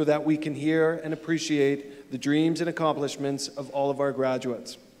so that we can hear and appreciate the dreams and accomplishments of all of our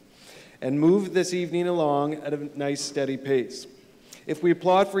graduates. And move this evening along at a nice, steady pace. If we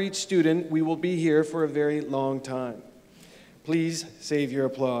applaud for each student, we will be here for a very long time. Please save your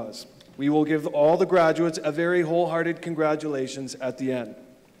applause. We will give all the graduates a very wholehearted congratulations at the end.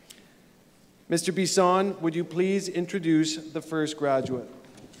 Mr. Bisson, would you please introduce the first graduate?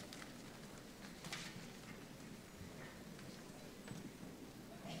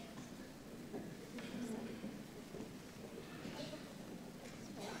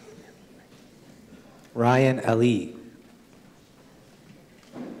 Ryan Ali.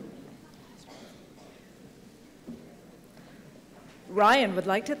 Ryan would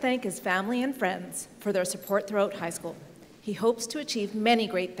like to thank his family and friends for their support throughout high school. He hopes to achieve many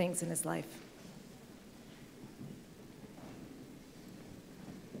great things in his life.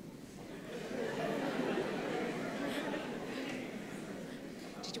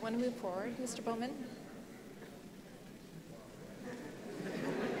 Did you want to move forward, Mr. Bowman?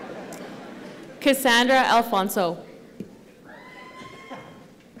 Cassandra Alfonso.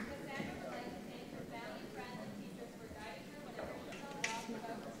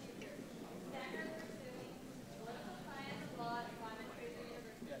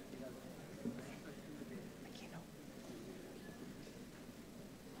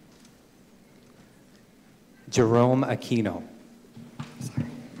 Jerome Aquino.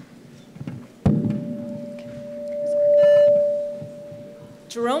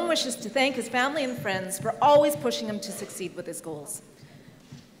 Jerome wishes to thank his family and friends for always pushing him to succeed with his goals.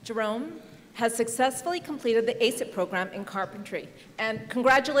 Jerome has successfully completed the ACET program in carpentry. And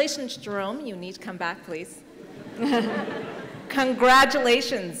congratulations, Jerome. You need to come back, please.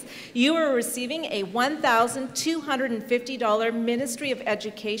 Congratulations. You are receiving a $1,250 Ministry of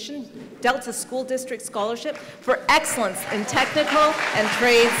Education Delta School District Scholarship for excellence in technical and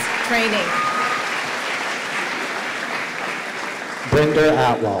trades training.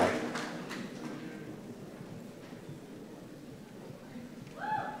 Brenda Atwell.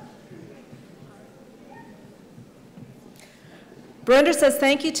 Brenda says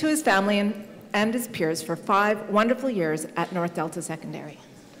thank you to his family and his peers for 5 wonderful years at North Delta Secondary.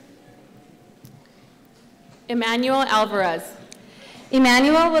 Emmanuel Alvarez.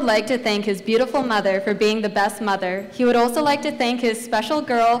 Emmanuel would like to thank his beautiful mother for being the best mother. He would also like to thank his special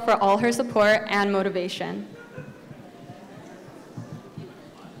girl for all her support and motivation.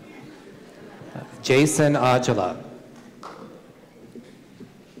 Jason Ajala.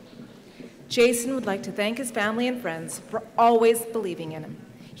 Jason would like to thank his family and friends for always believing in him.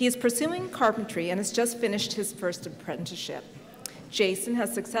 He is pursuing carpentry and has just finished his first apprenticeship. Jason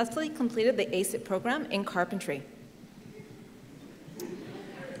has successfully completed the ACET program in carpentry.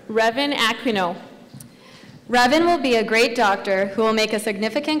 Revan Aquino. Revan will be a great doctor who will make a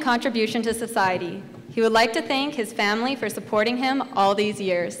significant contribution to society. He would like to thank his family for supporting him all these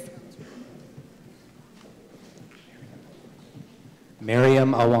years.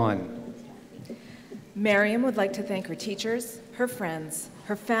 Miriam Awan. Miriam would like to thank her teachers, her friends,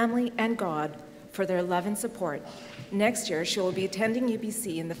 her family, and God for their love and support. Next year, she will be attending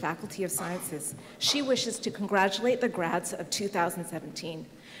UBC in the Faculty of Sciences. She wishes to congratulate the grads of 2017.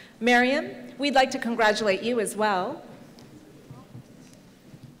 Miriam, we'd like to congratulate you as well.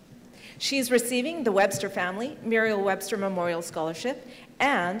 She's receiving the Webster Family Muriel Webster Memorial Scholarship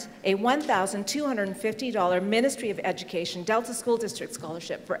and a $1,250 Ministry of Education Delta School District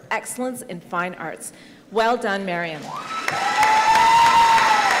Scholarship for excellence in fine arts. Well done, Miriam.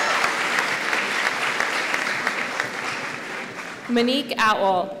 Monique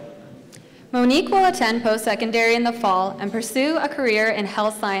Atwell. Monique will attend post-secondary in the fall and pursue a career in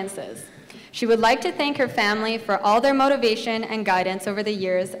health sciences. She would like to thank her family for all their motivation and guidance over the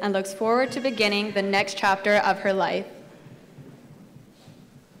years and looks forward to beginning the next chapter of her life.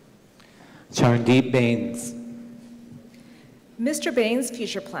 Charndeep Bains. Mr. Bain's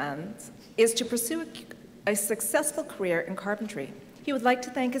future plans is to pursue a successful career in carpentry. He would like to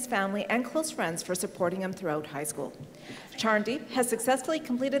thank his family and close friends for supporting him throughout high school. Charndeep has successfully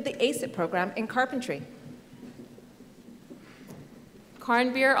completed the ACET program in carpentry.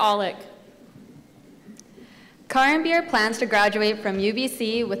 Karnbir Aulick. Karanbir plans to graduate from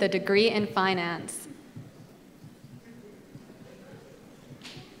UBC with a degree in finance.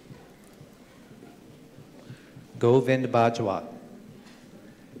 Govind Bajwa.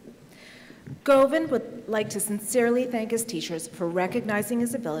 Govind would like to sincerely thank his teachers for recognizing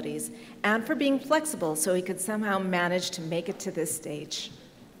his abilities and for being flexible so he could somehow manage to make it to this stage.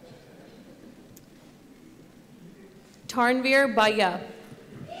 Tarnveer Bhaiya.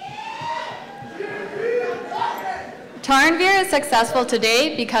 Tarnveer is successful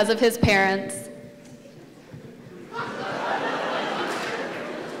today because of his parents.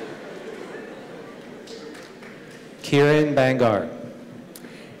 Kiran Bangar.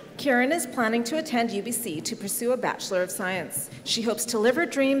 Kiran is planning to attend UBC to pursue a Bachelor of Science. She hopes to live her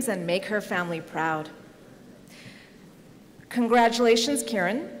dreams and make her family proud. Congratulations,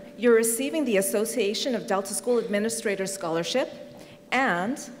 Kiran. You're receiving the Association of Delta School Administrators Scholarship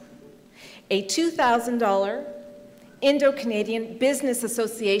and a $2,000 Indo-Canadian Business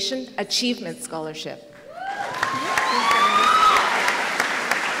Association Achievement Scholarship.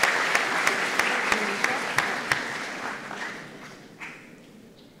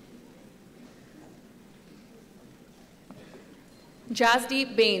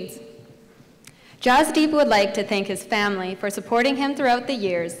 Jasdeep Bains. Jasdeep would like to thank his family for supporting him throughout the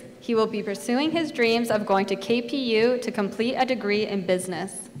years. He will be pursuing his dreams of going to KPU to complete a degree in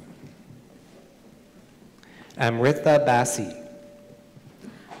business. Amrita Bassi.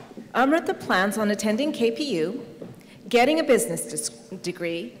 Amrita plans on attending KPU, getting a business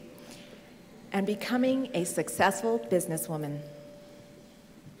degree, and becoming a successful businesswoman.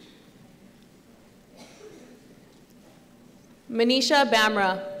 Manisha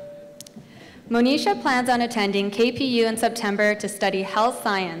Bamra. Monisha plans on attending KPU in September to study health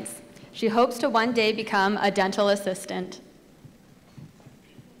science. She hopes to one day become a dental assistant.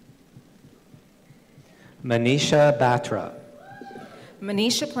 Manisha Batra.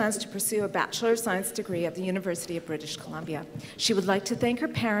 Manisha plans to pursue a Bachelor of Science degree at the University of British Columbia. She would like to thank her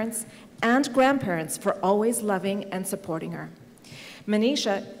parents and grandparents for always loving and supporting her.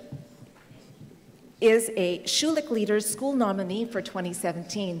 Manisha is a Schulich Leaders School nominee for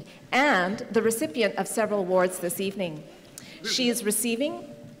 2017 and the recipient of several awards this evening. She is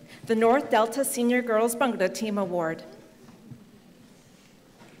receiving the North Delta Senior Girls Bhangra Team Award.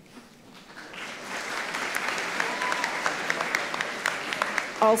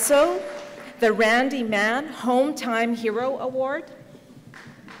 Also, the Randy Mann Home Time Hero Award.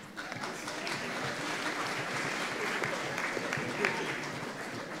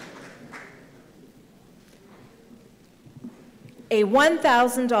 A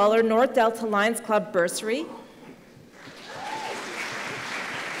 $1,000 North Delta Lions Club bursary.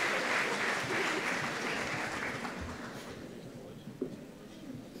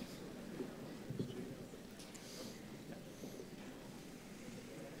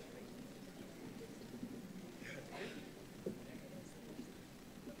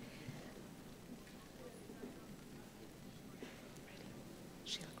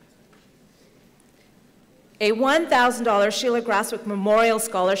 A $1,000 Sheila Grasswick Memorial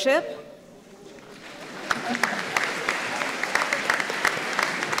Scholarship.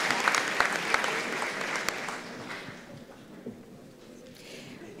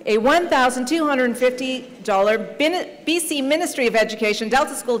 A $1,250 BC Ministry of Education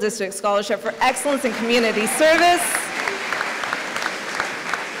Delta School District Scholarship for Excellence in Community Service.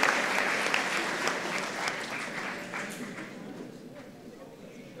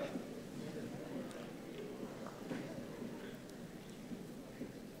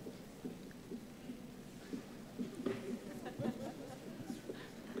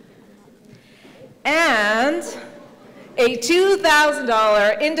 And a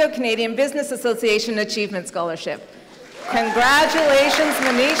 $2,000 Indo-Canadian Business Association Achievement Scholarship. Congratulations,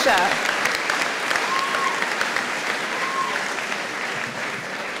 Manisha.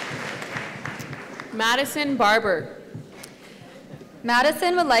 Madison Barber.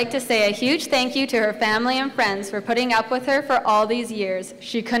 Madison would like to say a huge thank you to her family and friends for putting up with her for all these years.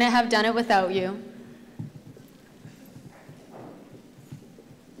 She couldn't have done it without you.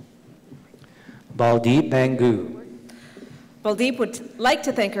 Baldeep Bangu. Baldeep would like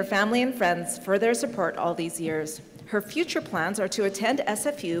to thank her family and friends for their support all these years. Her future plans are to attend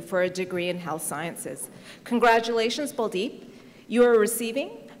SFU for a degree in health sciences. Congratulations, Baldeep. You are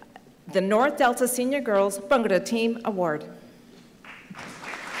receiving the North Delta Senior Girls Bhangra Team Award.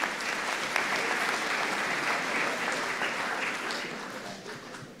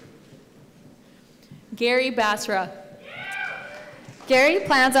 Gary Basra. Gary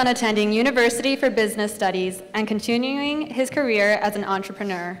plans on attending University for Business Studies and continuing his career as an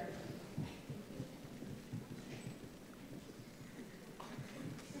entrepreneur.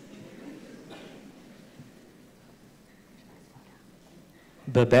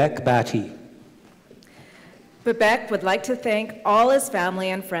 Babek Bati. Babek would like to thank all his family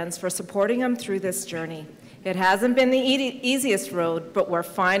and friends for supporting him through this journey. It hasn't been the easiest road, but we're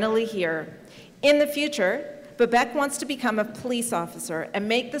finally here. In the future, Babek wants to become a police officer and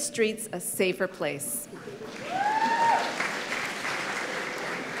make the streets a safer place.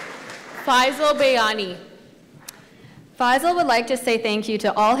 Faisal Bayani. Faisal would like to say thank you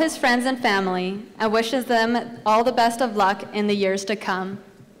to all his friends and family and wishes them all the best of luck in the years to come.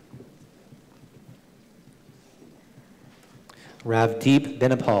 Ravdeep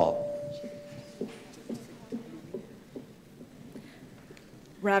Binapal.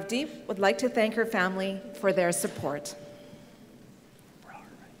 Ravdeep would like to thank her family for their support.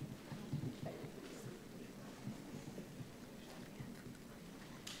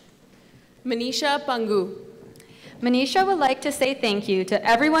 Manisha Pangu. Manisha would like to say thank you to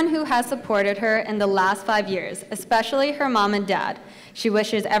everyone who has supported her in the last 5 years, especially her mom and dad. She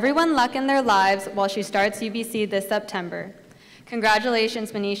wishes everyone luck in their lives while she starts UBC this September.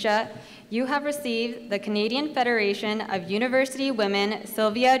 Congratulations, Manisha. You have received the Canadian Federation of University Women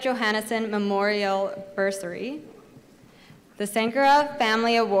Sylvia Johannesson Memorial Bursary, the Sangara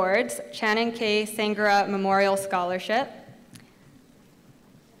Family Awards Channing K. Sangara Memorial Scholarship,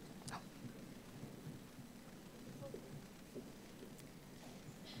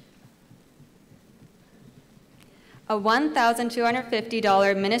 a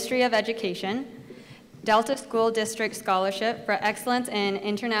 $1,250 Ministry of Education Delta School District Scholarship for Excellence in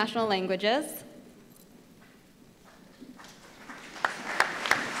International Languages,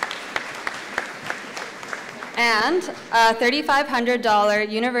 and a $3,500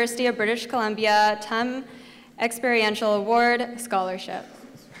 University of British Columbia TUM Experiential Award Scholarship.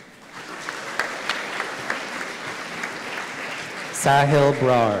 Sahil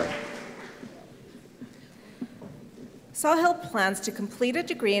Brar. Sahil plans to complete a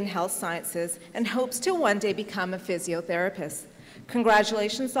degree in health sciences and hopes to one day become a physiotherapist.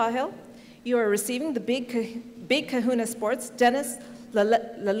 Congratulations, Sahil. You are receiving the Big Kahuna Sports Dennis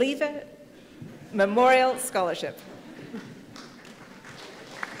Laliva Memorial Scholarship.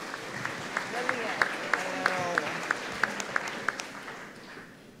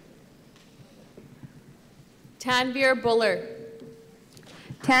 Tanvir Buller.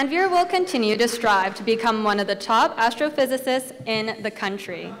 Tanvir will continue to strive to become one of the top astrophysicists in the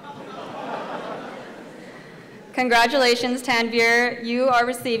country. Congratulations, Tanvir. You are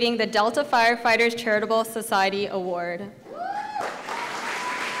receiving the Delta Firefighters Charitable Society Award.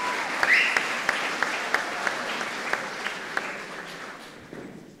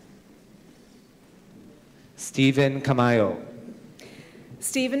 Stephen Camayo.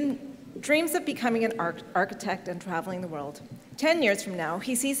 Stephen dreams of becoming an architect and traveling the world. 10 years from now,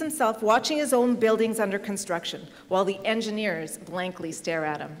 he sees himself watching his own buildings under construction while the engineers blankly stare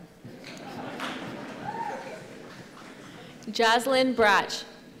at him. Jaslyn Bratch.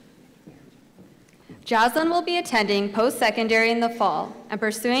 Jaslyn will be attending post-secondary in the fall and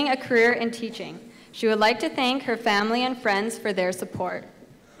pursuing a career in teaching. She would like to thank her family and friends for their support.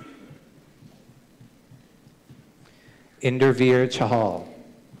 Inderveer Chahal.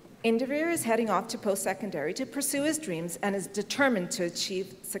 Inderveer is heading off to post-secondary to pursue his dreams and is determined to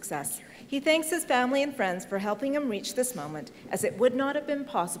achieve success. He thanks his family and friends for helping him reach this moment, as it would not have been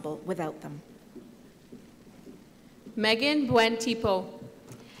possible without them. Megan Buentipo.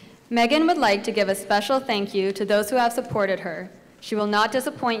 Megan would like to give a special thank you to those who have supported her. She will not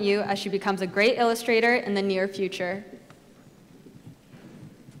disappoint you as she becomes a great illustrator in the near future.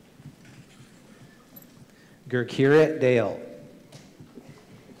 Gurkirat Dale.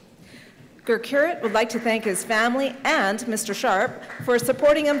 Gurkirat would like to thank his family and Mr. Sharp for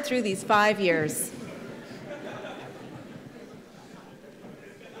supporting him through these 5 years.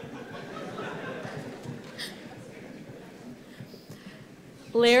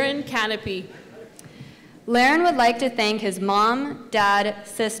 Laren Canopy. Laren would like to thank his mom, dad,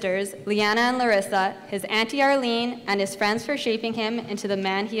 sisters, Leanna and Larissa, his auntie Arlene, and his friends for shaping him into the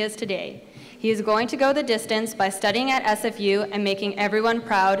man he is today. He is going to go the distance by studying at SFU and making everyone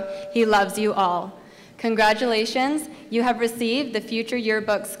proud. He loves you all. Congratulations, you have received the Future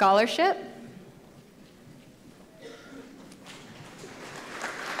Yearbook Scholarship.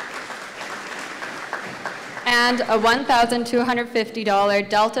 And a $1,250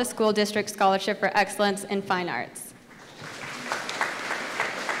 Delta School District Scholarship for Excellence in Fine Arts.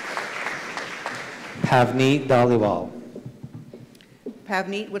 Pavneet Dhaliwal.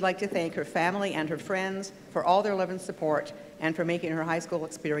 Pavneet would like to thank her family and her friends for all their love and support and for making her high school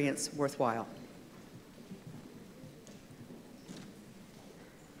experience worthwhile.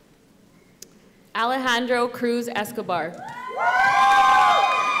 Alejandro Cruz Escobar.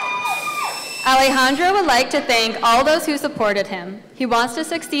 Alejandro would like to thank all those who supported him. He wants to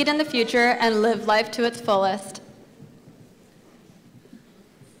succeed in the future and live life to its fullest.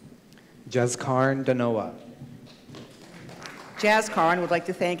 Jazkarn Danoa. Jazz Karn would like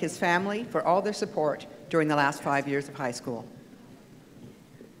to thank his family for all their support during the last 5 years of high school.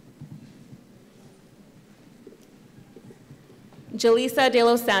 Jaleesa de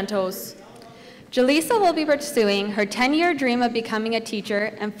los Santos. Jaleesa will be pursuing her 10-year dream of becoming a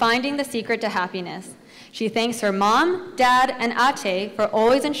teacher and finding the secret to happiness. She thanks her mom, dad, and ate for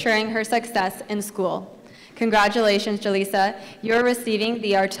always ensuring her success in school. Congratulations, Jaleesa. You're receiving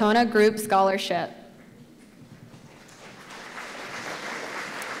the Artona Group Scholarship.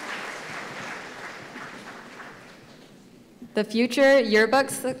 The Future Yearbook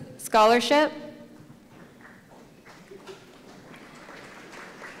Scholarship.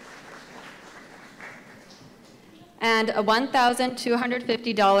 And a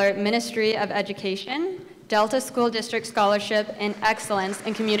 $1,250 Ministry of Education Delta School District Scholarship in Excellence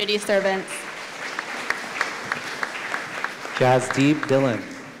in Community Service. Jasdeep Dillon.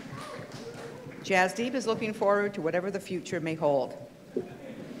 Jasdeep is looking forward to whatever the future may hold.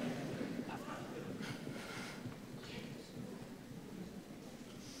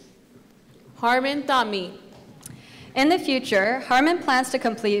 Harman Thami. In the future, Harman plans to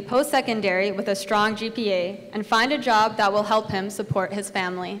complete post-secondary with a strong GPA and find a job that will help him support his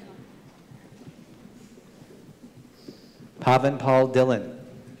family. Pavanpal Dillon.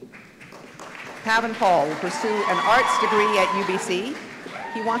 Pavanpal will pursue an arts degree at UBC.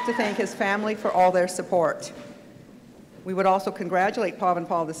 He wants to thank his family for all their support. We would also congratulate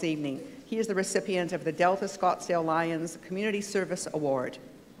Pavanpal this evening. He is the recipient of the Delta Scottsdale Lions Community Service Award.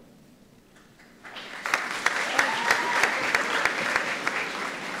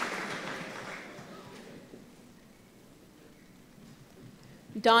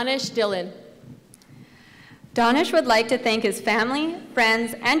 Donish Dillon. Donish would like to thank his family,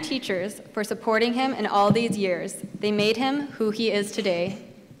 friends, and teachers for supporting him in all these years. They made him who he is today.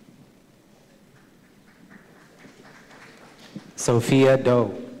 Sophia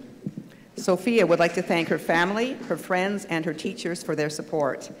Doe. Sophia would like to thank her family, her friends, and her teachers for their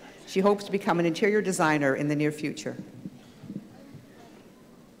support. She hopes to become an interior designer in the near future.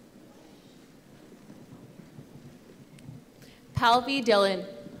 Palvi Dillon.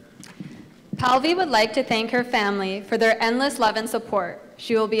 Palvi would like to thank her family for their endless love and support.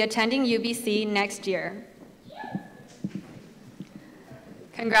 She will be attending UBC next year.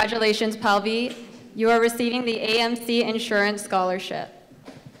 Congratulations, Palvi. You are receiving the AMC Insurance Scholarship.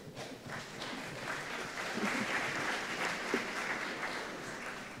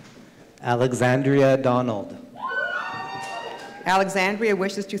 Alexandria Donald. Alexandria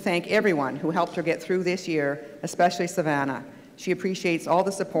wishes to thank everyone who helped her get through this year, especially Savannah. She appreciates all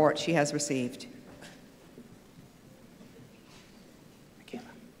the support she has received.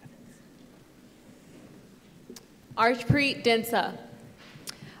 Arshpreet Dinsa.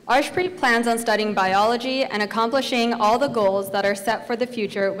 Arshpreet plans on studying biology and accomplishing all the goals that are set for the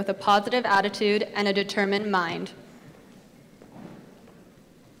future with a positive attitude and a determined mind.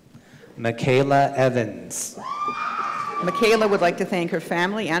 Michaela Evans. Michaela would like to thank her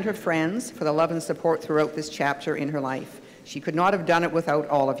family and her friends for the love and support throughout this chapter in her life. She could not have done it without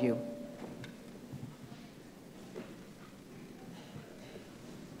all of you.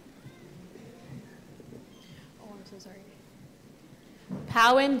 Oh, I'm so sorry.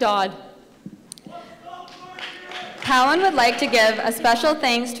 Powan Dodd. Powan would like to give a special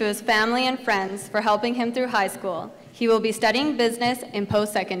thanks to his family and friends for helping him through high school. He will be studying business in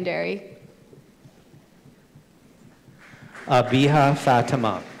post-secondary. Abiha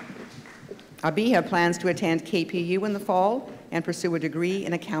Fatima. Abiha plans to attend KPU in the fall and pursue a degree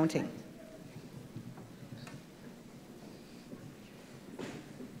in accounting.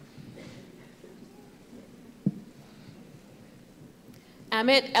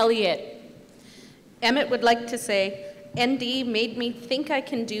 Emmett Elliott. Emmett would like to say, ND made me think I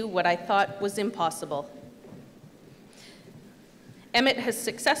can do what I thought was impossible. Emmett has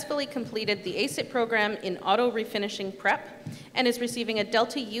successfully completed the ACIT program in auto refinishing prep and is receiving a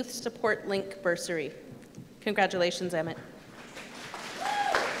Delta Youth Support Link bursary. Congratulations, Emmett.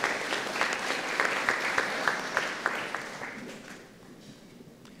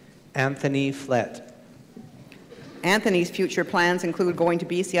 Anthony Flett. Anthony's future plans include going to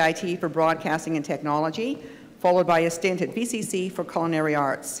BCIT for Broadcasting and Technology, followed by a stint at BCC for Culinary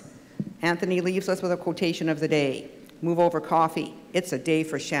Arts. Anthony leaves us with a quotation of the day. Move over coffee. It's a day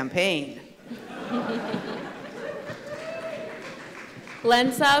for champagne.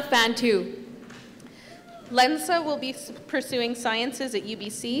 Lensa Fantu. Lensa will be pursuing sciences at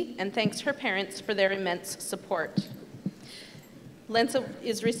UBC and thanks her parents for their immense support. Lensa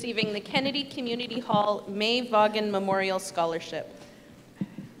is receiving the Kennedy Community Hall May Vaughan Memorial Scholarship.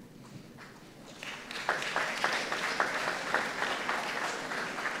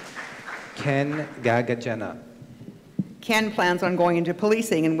 Ken Gagajena. Ken plans on going into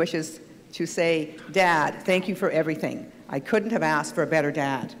policing and wishes to say, Dad, thank you for everything. I couldn't have asked for a better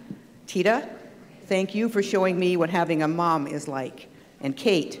dad. Tita, thank you for showing me what having a mom is like. And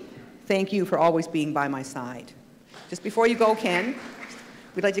Kate, thank you for always being by my side. Just before you go, Ken,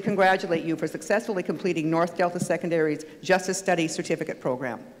 we'd like to congratulate you for successfully completing North Delta Secondary's Justice Studies Certificate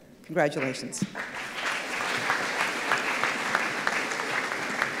Program. Congratulations.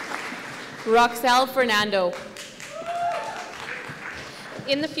 Roxelle Fernando.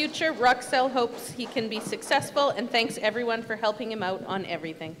 In the future, Roxelle hopes he can be successful and thanks everyone for helping him out on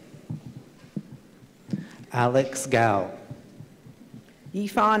everything. Alex Gao.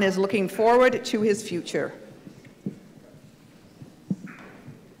 Yifan is looking forward to his future.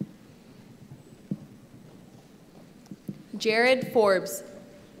 Jared Forbes.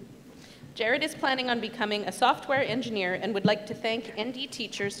 Jared is planning on becoming a software engineer and would like to thank ND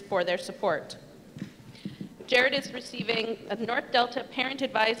teachers for their support. Jared is receiving a North Delta Parent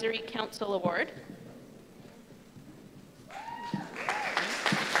Advisory Council Award.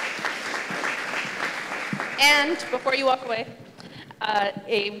 And before you walk away,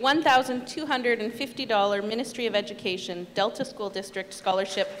 a $1,250 Ministry of Education Delta School District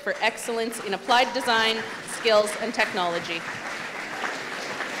Scholarship for Excellence in Applied Design, Skills, and Technology.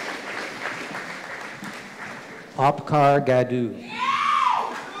 Opkar Gadu.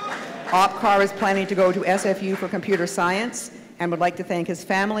 Opkar is planning to go to SFU for computer science and would like to thank his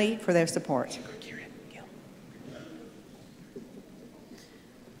family for their support.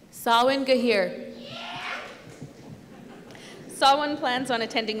 Sawin Gahir. Sawon plans on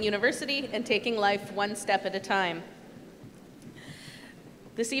attending university and taking life one step at a time.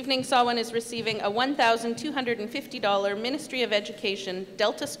 This evening, Sawon is receiving a $1,250 Ministry of Education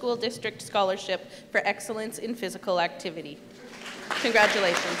Delta School District Scholarship for Excellence in Physical Activity.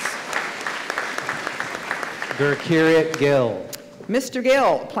 Congratulations. Gurkirit Gill. Mr.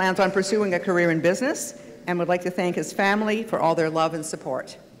 Gill plans on pursuing a career in business and would like to thank his family for all their love and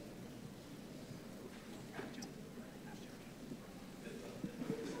support.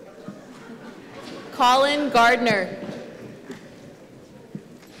 Colin Gardner.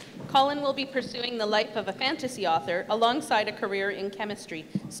 Colin will be pursuing the life of a fantasy author alongside a career in chemistry,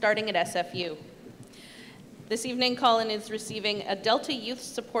 starting at SFU. This evening, Colin is receiving a Delta Youth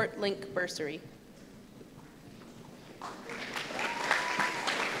Support Link bursary.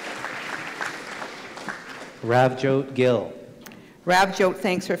 Ravjot Gill. Ravjot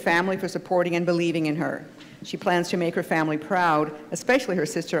thanks her family for supporting and believing in her. She plans to make her family proud, especially her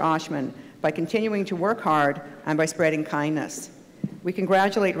sister Ashman, by continuing to work hard and by spreading kindness. We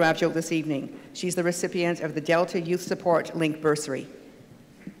congratulate Ravjot this evening. She's the recipient of the Delta Youth Support Link bursary.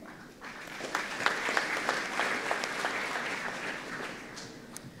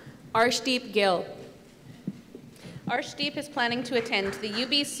 Arshdeep Gill. Arshdeep is planning to attend the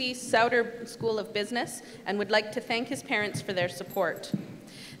UBC Sauder School of Business and would like to thank his parents for their support.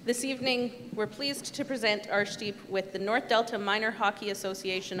 This evening, we're pleased to present Arshdeep with the North Delta Minor Hockey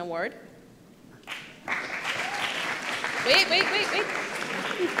Association Award. Wait.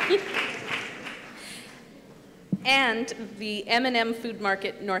 And the M&M Food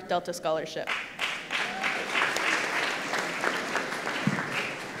Market North Delta Scholarship.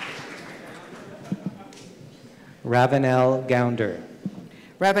 Ravenel Gounder.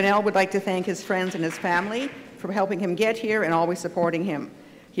 Ravenel would like to thank his friends and his family for helping him get here and always supporting him.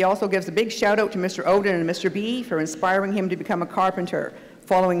 He also gives a big shout out to Mr. Odin and Mr. B for inspiring him to become a carpenter,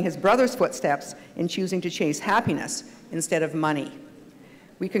 following his brother's footsteps in choosing to chase happiness instead of money.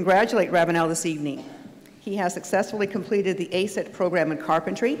 We congratulate Ravenel this evening. He has successfully completed the ACET program in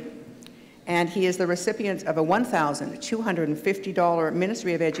carpentry, and he is the recipient of a $1,250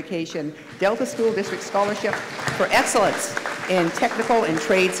 Ministry of Education Delta School District Scholarship for Excellence in Technical and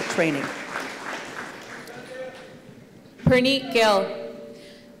Trades Training. Perneet Gill.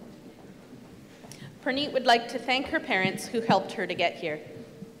 Perneet would like to thank her parents who helped her to get here.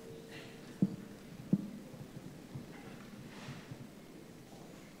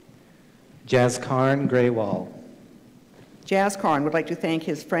 Jazkarn Greywall. Jazz Karn would like to thank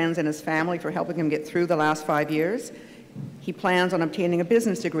his friends and his family for helping him get through the last 5 years. He plans on obtaining a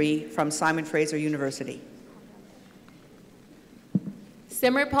business degree from Simon Fraser University.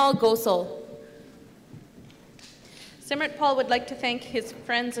 Simratpal Gosal. Simratpal would like to thank his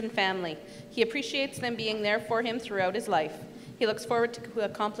friends and family. He appreciates them being there for him throughout his life. He looks forward to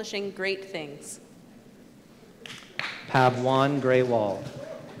accomplishing great things. Pavwan Greywall.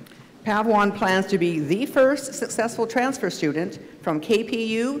 Pavwan plans to be the first successful transfer student from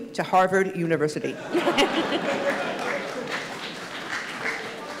KPU to Harvard University.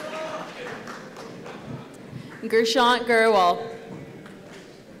 Gershant Gurwal.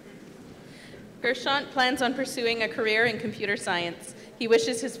 Gershant plans on pursuing a career in computer science. He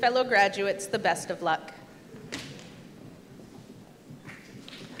wishes his fellow graduates the best of luck.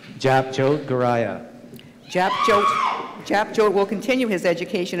 Japjot Garaya. Japjot will continue his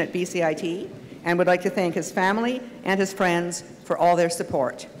education at BCIT and would like to thank his family and his friends for all their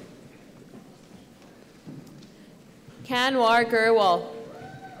support. Kanwar Gurwal.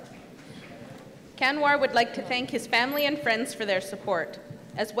 Kanwar would like to thank his family and friends for their support.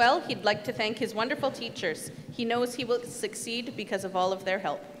 As well, he'd like to thank his wonderful teachers. He knows he will succeed because of all of their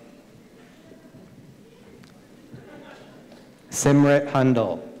help. Simrit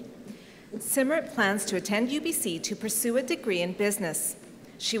Hundal. Simrit plans to attend UBC to pursue a degree in business.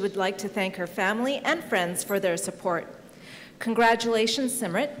 She would like to thank her family and friends for their support. Congratulations,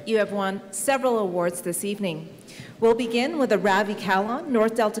 Simrit. You have won several awards this evening. We'll begin with a Ravi Kalan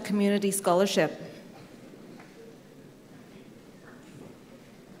North Delta Community Scholarship.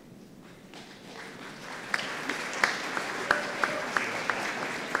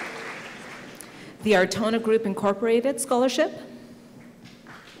 The Artona Group Incorporated Scholarship.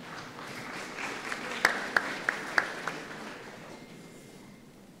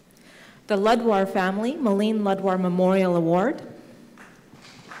 The Ludwar Family Malene Ludwar Memorial Award.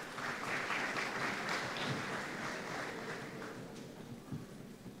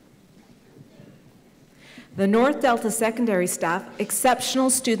 The North Delta Secondary Staff Exceptional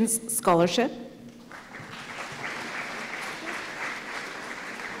Students Scholarship.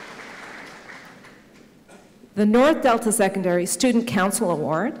 The the North Delta Secondary Student Council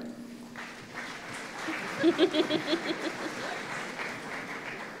Award,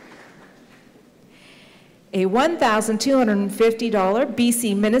 a $1,250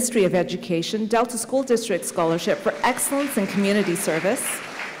 BC Ministry of Education Delta School District Scholarship for Excellence in Community Service,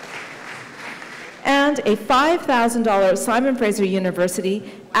 and a $5,000 Simon Fraser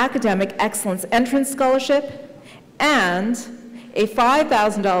University Academic Excellence Entrance Scholarship, and a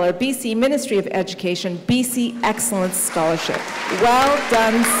 $5,000 BC Ministry of Education BC Excellence Scholarship. Well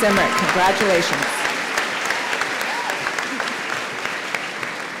done, Simrit. Congratulations.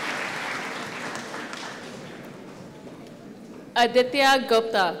 Aditya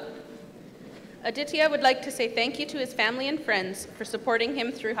Gupta. Aditya would like to say thank you to his family and friends for supporting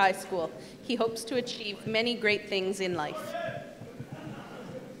him through high school. He hopes to achieve many great things in life.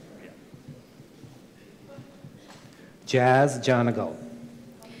 Jazz Janagal.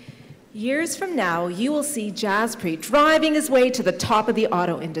 Years from now, you will see Jaspreet driving his way to the top of the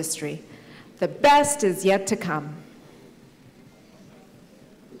auto industry. The best is yet to come.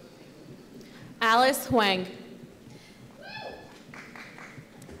 Alice Huang.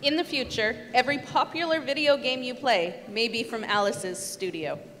 In the future, every popular video game you play may be from Alice's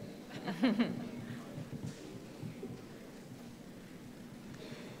studio.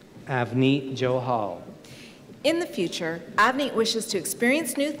 Avneet Johal. In the future, Avneet wishes to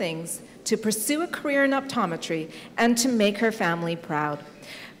experience new things, to pursue a career in optometry, and to make her family proud.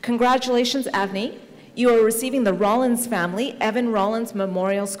 Congratulations, Avneet. You are receiving the Rollins Family Evan Rollins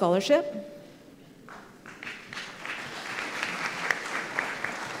Memorial Scholarship,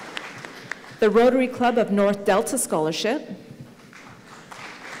 the Rotary Club of North Delta Scholarship,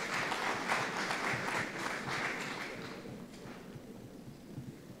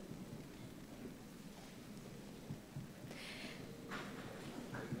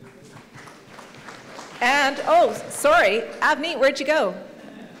 and, oh, sorry, Avneet, where'd you go?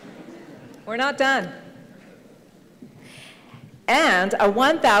 We're not done. And a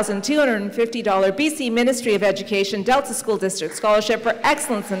 $1,250 BC Ministry of Education Delta School District Scholarship for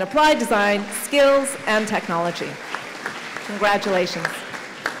Excellence in Applied Design, Skills, and Technology. Congratulations.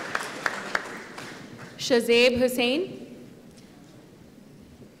 Shazib Hussain.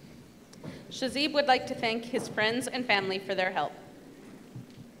 Shazib would like to thank his friends and family for their help.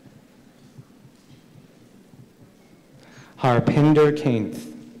 Harpinder Kainth.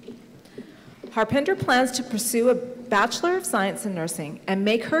 Harpinder plans to pursue a Bachelor of Science in Nursing and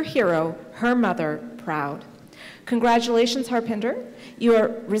make her hero, her mother, proud. Congratulations, Harpinder. You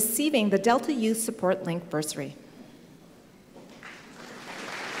are receiving the Delta Youth Support Link bursary.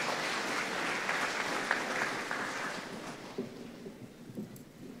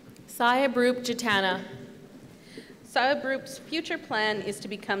 Sahib Roop Jitana. Sahib Roop's future plan is to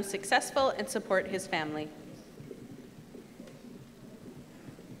become successful and support his family.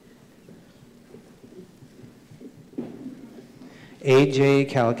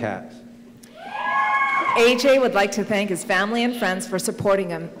 AJ Calcat. AJ would like to thank his family and friends for supporting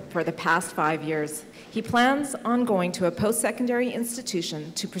him for the past 5 years. He plans on going to a post-secondary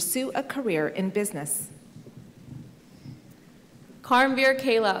institution to pursue a career in business. Karmveer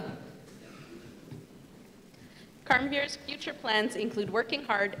Kayla. Karmveer's future plans include working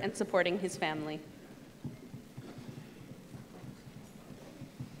hard and supporting his family.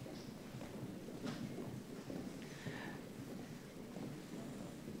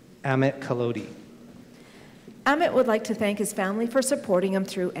 Amit Kalodi. Amit would like to thank his family for supporting him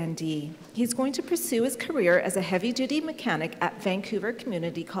through ND. He's going to pursue his career as a heavy-duty mechanic at Vancouver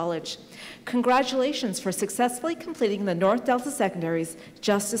Community College. Congratulations for successfully completing the North Delta Secondary's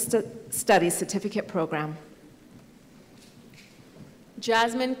Justice Studies Certificate Program.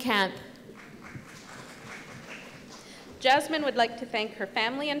 Jasmine Camp. Jasmine would like to thank her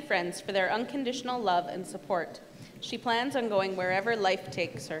family and friends for their unconditional love and support. She plans on going wherever life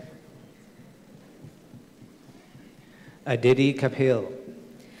takes her. Aditi Kapil.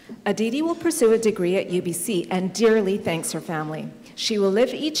 Aditi will pursue a degree at UBC and dearly thanks her family. She will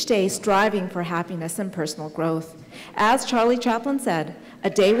live each day striving for happiness and personal growth. As Charlie Chaplin said, a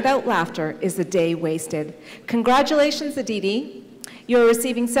day without laughter is a day wasted. Congratulations, Aditi. You're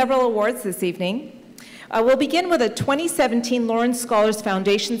receiving several awards this evening. We'll begin with a 2017 Lawrence Scholars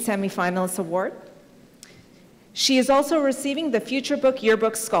Foundation Semifinalist Award. She is also receiving the Future Book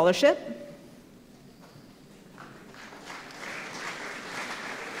Yearbook Scholarship.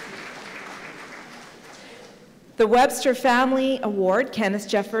 The Webster Family Award, Kenneth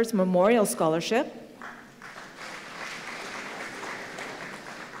Jeffers Memorial Scholarship.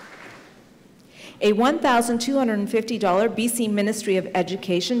 a $1,250 BC Ministry of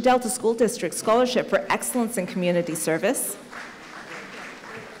Education Delta School District Scholarship for Excellence in Community Service.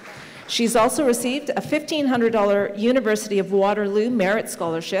 She's also received a $1,500 University of Waterloo Merit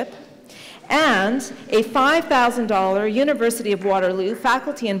Scholarship and a $5,000 University of Waterloo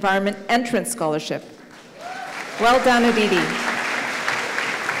Faculty Environment Entrance Scholarship. Well done, Aditi.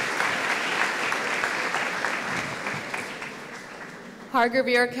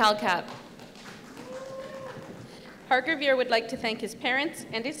 Hargreaves Calcap. Hargreaves would like to thank his parents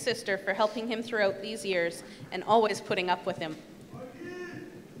and his sister for helping him throughout these years and always putting up with him.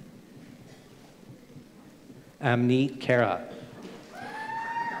 Amneet Kara.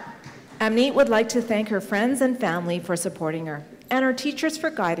 Amneet would like to thank her friends and family for supporting her and her teachers for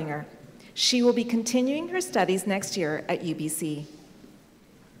guiding her. She will be continuing her studies next year at UBC.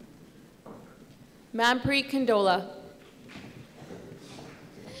 Manpreet Kandola.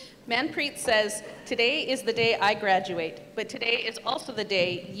 Manpreet says, "Today is the day I graduate, but today is also the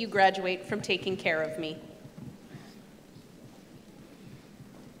day you graduate from taking care of me."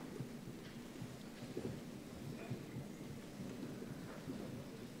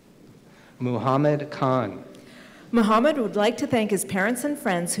 Muhammad Khan. Muhammad would like to thank his parents and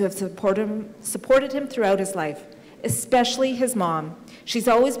friends who have supported him throughout his life, especially his mom. She's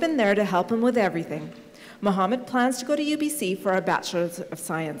always been there to help him with everything. Muhammad plans to go to UBC for a Bachelor's of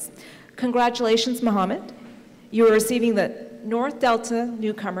Science. Congratulations, Muhammad. You are receiving the North Delta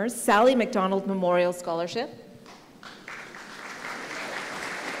Newcomers Sally McDonald Memorial Scholarship.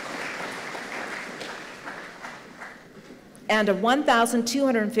 And a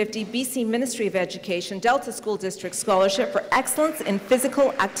 $1,250 BC Ministry of Education Delta School District Scholarship for Excellence in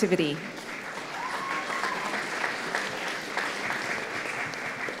Physical Activity.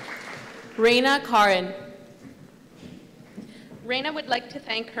 Reina Karin. Reina would like to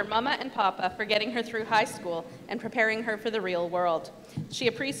thank her mama and papa for getting her through high school and preparing her for the real world. She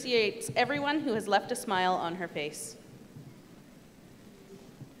appreciates everyone who has left a smile on her face.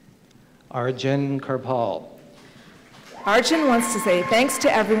 Arjun Karpal. Arjun wants to say thanks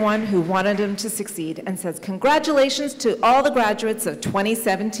to everyone who wanted him to succeed and says congratulations to all the graduates of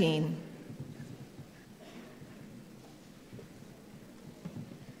 2017.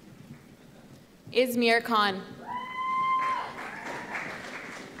 Izmir Khan.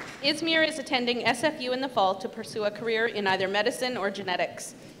 Izmir is attending SFU in the fall to pursue a career in either medicine or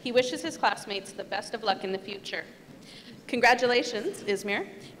genetics. He wishes his classmates the best of luck in the future. Congratulations, Izmir.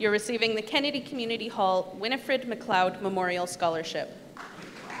 You're receiving the Kennedy Community Hall Winifred McLeod Memorial Scholarship.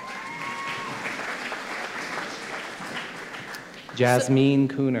 Jasmine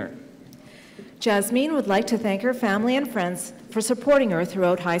Cooner. Jasmine would like to thank her family and friends for supporting her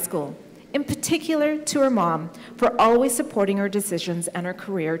throughout high school, in particular to her mom for always supporting her decisions and her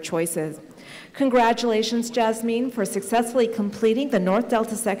career choices. Congratulations, Jasmine, for successfully completing the North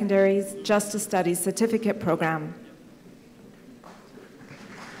Delta Secondary's Justice Studies Certificate Program.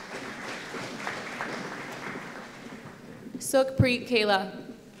 Sukhpreet Kayla.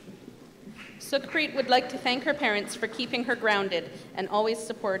 Sukhpreet would like to thank her parents for keeping her grounded and always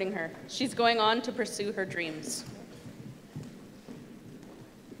supporting her. She's going on to pursue her dreams.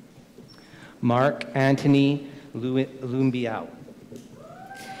 Mark Anthony Lumbiao.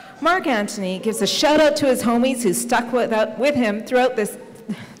 Mark Anthony gives a shout out to his homies who stuck with him throughout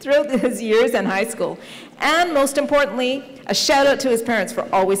his years in high school. And most importantly, a shout out to his parents for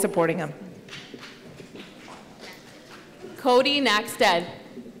always supporting him. Cody Naxted.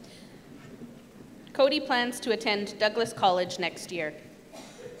 Cody plans to attend Douglas College next year.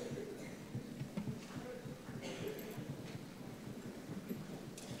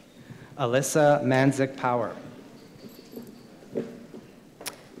 Alyssa Manzik Power.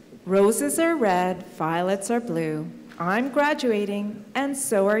 Roses are red, violets are blue. I'm graduating, and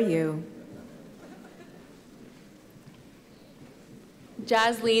so are you.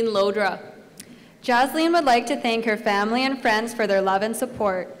 Jasleen Lodra. Jasleen would like to thank her family and friends for their love and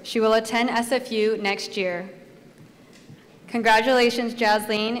support. She will attend SFU next year. Congratulations,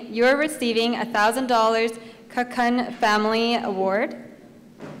 Jasleen. You are receiving a $1,000 Kakun Family Award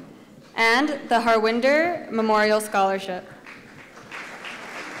and the Harwinder Memorial Scholarship.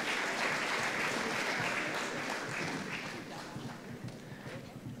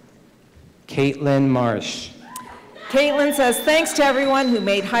 Caitlin Marsh. Caitlin says, thanks to everyone who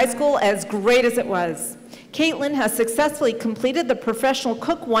made high school as great as it was. Caitlin has successfully completed the Professional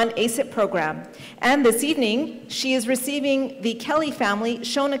Cook 1 ACIP program, and this evening, she is receiving the Kelly Family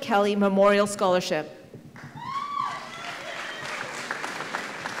Shona Kelly Memorial Scholarship.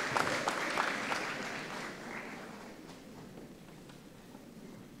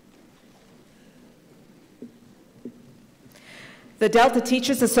 the Delta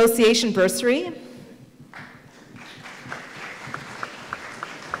Teachers Association bursary,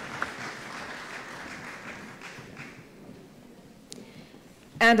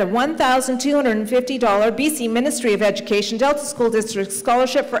 and a $1,250 BC Ministry of Education Delta School District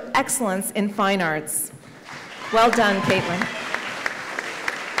Scholarship for Excellence in Fine Arts. Well done, Caitlin.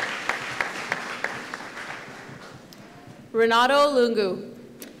 Renato Lungu.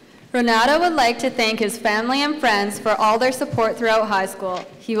 Renato would like to thank his family and friends for all their support throughout high school.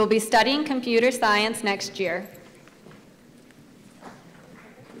 He will be studying computer science next year.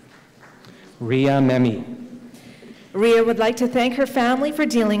 Ria Memi. Ria would like to thank her family for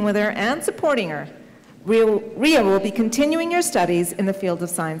dealing with her and supporting her. Ria will be continuing her studies in the field of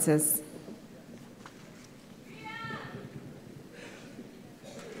sciences.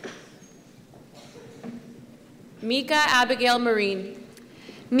 Mika Abigail Marine.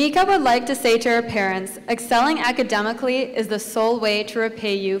 Mika would like to say to her parents, excelling academically is the sole way to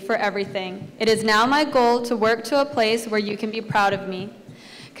repay you for everything. It is now my goal to work to a place where you can be proud of me.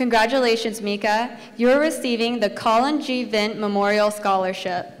 Congratulations, Mika. You are receiving the Colin G. Vint Memorial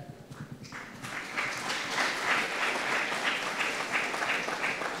Scholarship.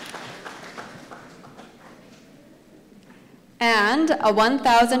 And a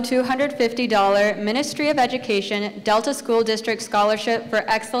 $1,250 Ministry of Education Delta School District Scholarship for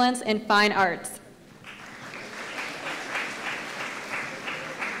Excellence in Fine Arts.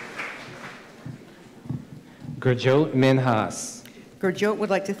 Gurjot Minhas. Gurjot would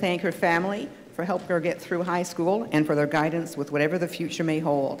like to thank her family for helping her get through high school and for their guidance with whatever the future may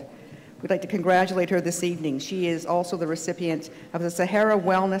hold. We'd like to congratulate her this evening. She is also the recipient of the Sahara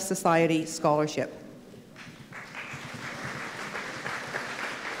Wellness Society Scholarship.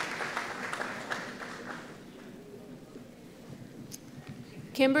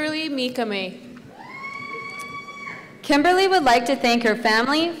 Kimberly Mikame. Kimberly would like to thank her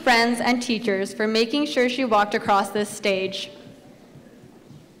family, friends, and teachers for making sure she walked across this stage.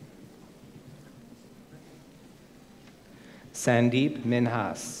 Sandeep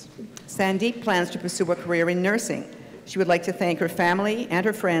Minhas. Sandeep plans to pursue a career in nursing. She would like to thank her family and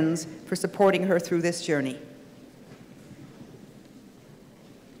her friends for supporting her through this journey.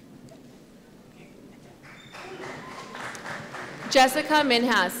 Jessica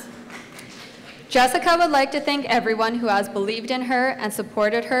Minhas. Jessica would like to thank everyone who has believed in her and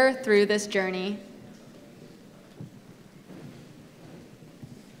supported her through this journey.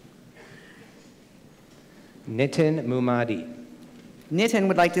 Nitin Mumadi. Nitin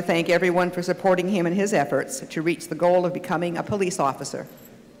would like to thank everyone for supporting him in his efforts to reach the goal of becoming a police officer.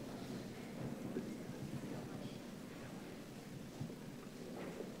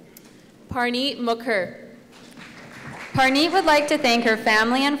 Parneet Mukher. Parneet would like to thank her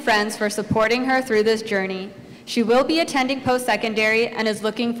family and friends for supporting her through this journey. She will be attending post-secondary and is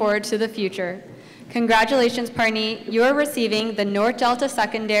looking forward to the future. Congratulations, Parneet. You are receiving the North Delta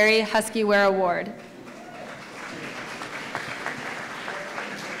Secondary Huskyware Award.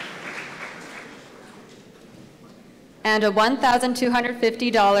 And a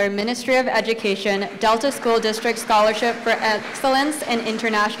 $1,250 Ministry of Education Delta School District Scholarship for Excellence in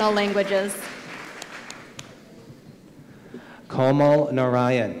International Languages. Komal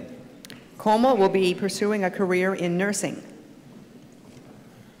Narayan. Komal will be pursuing a career in nursing.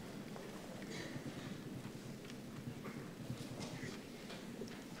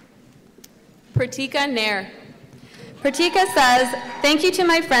 Pratika Nair. Pratika says, thank you to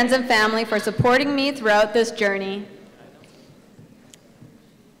my friends and family for supporting me throughout this journey.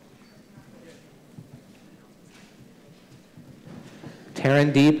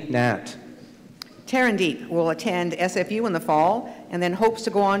 Tarandeep Nat. Tarandeep will attend SFU in the fall and then hopes to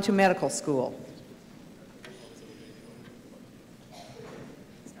go on to medical school.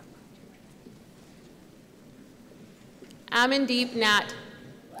 Amandeep Nat.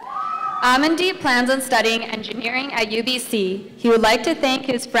 Amandeep plans on studying engineering at UBC. He would like to thank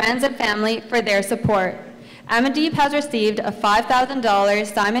his friends and family for their support. Amandeep has received a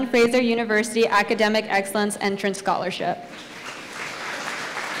 $5,000 Simon Fraser University Academic Excellence Entrance Scholarship.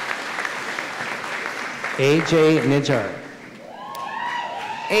 AJ Nijar.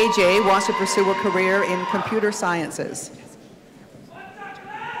 AJ wants to pursue a career in computer sciences.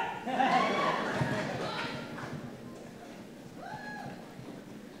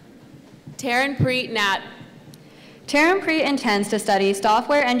 Taran Preet Nat. Taran Preet intends to study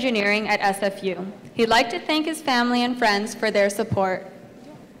software engineering at SFU. He'd like to thank his family and friends for their support.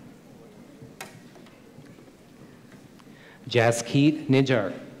 Jaskeet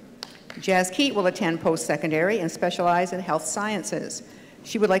Nijar. Jaskeet will attend post-secondary and specialize in health sciences.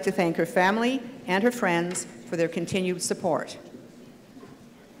 She would like to thank her family and her friends for their continued support.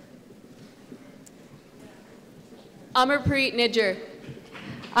 Amarpreet Nijjar.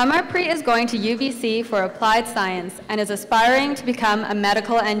 Amarpreet is going to UBC for applied science and is aspiring to become a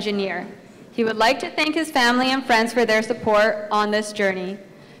medical engineer. He would like to thank his family and friends for their support on this journey.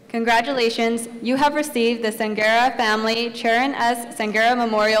 Congratulations, you have received the Sangara Family Charan S. Sangara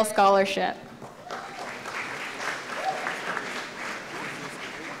Memorial Scholarship.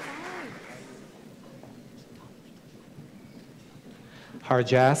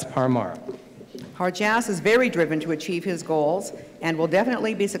 Harjas Parmar. Harjas is very driven to achieve his goals and will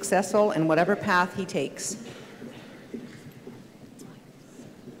definitely be successful in whatever path he takes.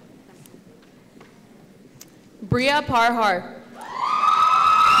 Bria Parhar.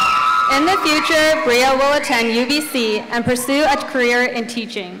 In the future, Bria will attend UBC and pursue a career in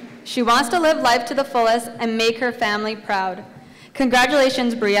teaching. She wants to live life to the fullest and make her family proud.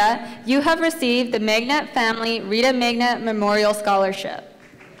 Congratulations, Bria. You have received the Magnet Family Rita Magnet Memorial Scholarship.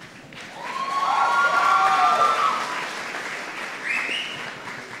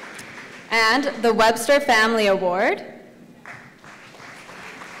 And the Webster Family Award.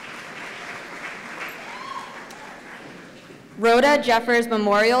 Rhoda Jeffers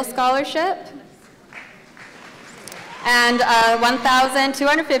Memorial Scholarship. And a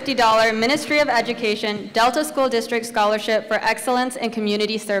 $1,250 Ministry of Education Delta School District Scholarship for Excellence in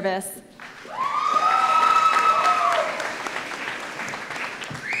Community Service.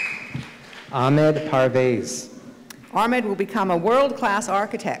 Ahmed Parvez. Ahmed will become a world-class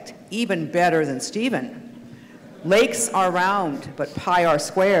architect, even better than Stephen. Lakes are round, but pi are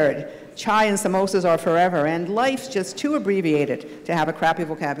squared. Chai and samosas are forever, and life's just too abbreviated to have a crappy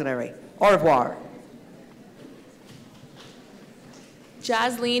vocabulary. Au revoir.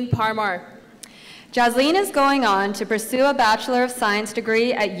 Jasleen Parmar. Jasleen is going on to pursue a Bachelor of Science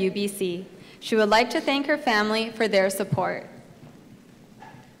degree at UBC. She would like to thank her family for their support.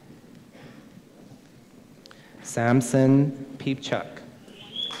 Samson Peepchuk.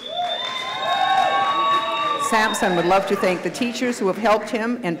 Samson would love to thank the teachers who have helped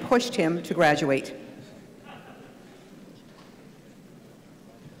him and pushed him to graduate.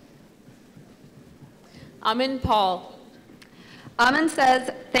 Amin Paul. Amin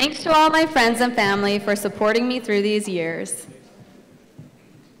says, thanks to all my friends and family for supporting me through these years.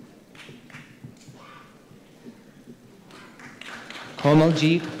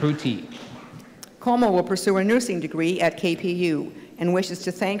 Komaljit Pruti. Como will pursue a nursing degree at KPU and wishes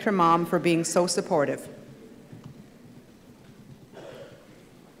to thank her mom for being so supportive.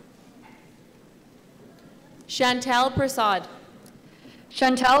 Chantal Prasad.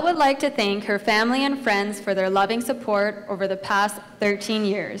 Chantal would like to thank her family and friends for their loving support over the past 13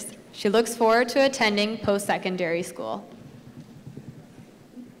 years. She looks forward to attending post-secondary school.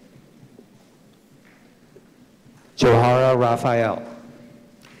 Johara Raphael.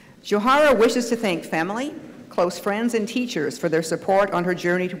 Johara wishes to thank family, close friends, and teachers for their support on her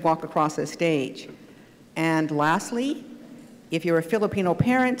journey to walk across the stage. And lastly, if you're a Filipino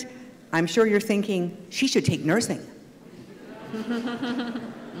parent, I'm sure you're thinking, she should take nursing.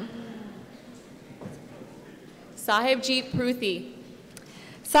 Sahibjeet Pruthi.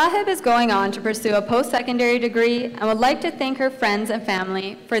 Sahib is going on to pursue a post-secondary degree and would like to thank her friends and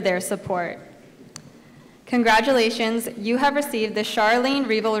family for their support. Congratulations, you have received the Charlene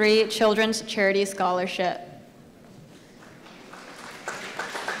Rivalry Children's Charity Scholarship.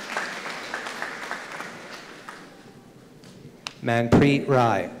 Manpreet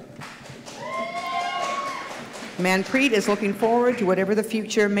Rai. Manpreet is looking forward to whatever the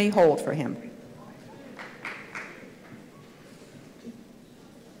future may hold for him.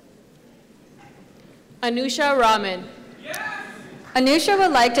 Anusha Raman. Anusha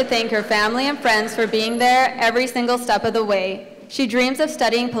would like to thank her family and friends for being there every single step of the way. She dreams of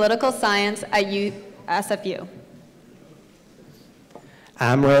studying political science at SFU.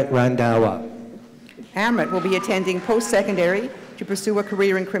 Amrit Randawa. Amrit will be attending post-secondary to pursue a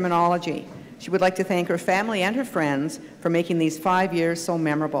career in criminology. She would like to thank her family and her friends for making these 5 years so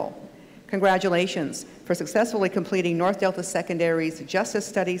memorable. Congratulations for successfully completing North Delta Secondary's Justice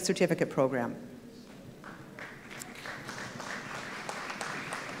Studies Certificate Program.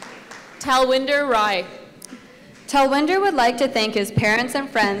 Talwinder Rai. Talwinder would like to thank his parents and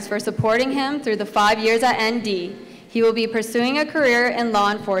friends for supporting him through the 5 years at ND. He will be pursuing a career in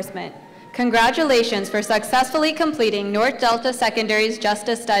law enforcement. Congratulations for successfully completing North Delta Secondary's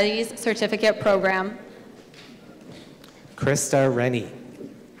Justice Studies Certificate Program. Krista Rennie.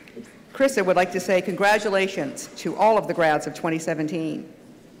 Krista would like to say congratulations to all of the grads of 2017.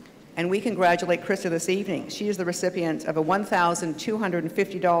 And we congratulate Krista this evening. She is the recipient of a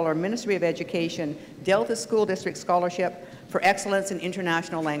 $1,250 Ministry of Education Delta School District Scholarship for Excellence in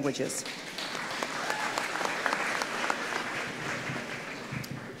International Languages.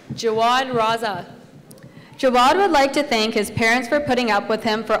 Jawad Raza. Jawad would like to thank his parents for putting up with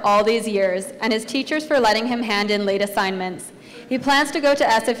him for all these years and his teachers for letting him hand in late assignments. He plans to go to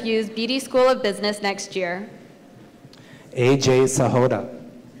SFU's Beatty School of Business next year. AJ Sahota.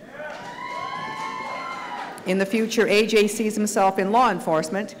 In the future, AJ sees himself in law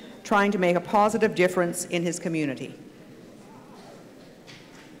enforcement, trying to make a positive difference in his community.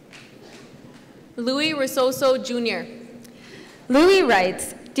 Louis Risoso Jr. Louis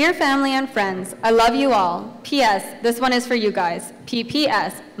writes, "Dear family and friends, I love you all. P.S. This one is for you guys.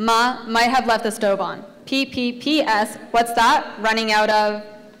 P.P.S. Ma might have left the stove on. P.P.P.S. What's that? Running out of..."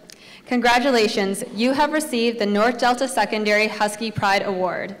 Congratulations, you have received the North Delta Secondary Husky Pride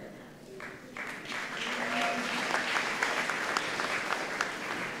Award.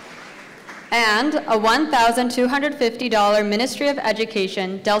 And a $1,250 Ministry of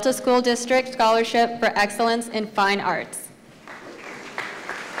Education Delta School District Scholarship for Excellence in Fine Arts.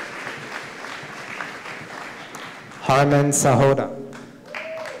 Harman Sahota.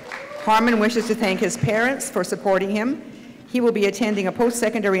 Harman wishes to thank his parents for supporting him. He will be attending a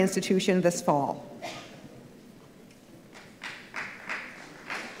post-secondary institution this fall.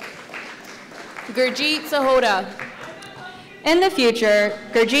 Gurjeet Sahota. In the future,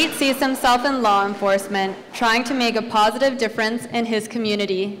 Gurjeet sees himself in law enforcement, trying to make a positive difference in his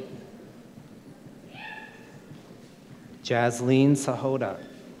community. Jasleen Sahota.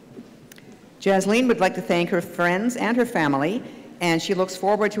 Jasleen would like to thank her friends and her family, and she looks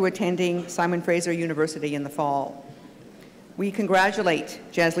forward to attending Simon Fraser University in the fall. We congratulate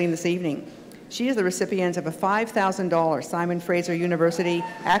Jasleen this evening. She is the recipient of a $5,000 Simon Fraser University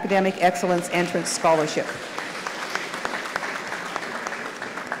Academic Excellence Entrance Scholarship.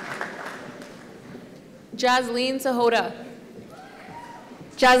 Jasleen Sahota.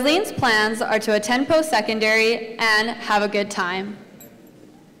 Jasleen's plans are to attend post-secondary and have a good time.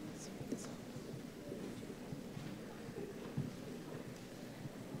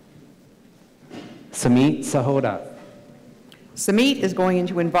 Samit Sahota. Samit is going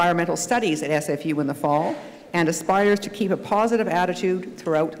into environmental studies at SFU in the fall and aspires to keep a positive attitude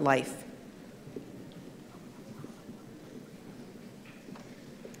throughout life.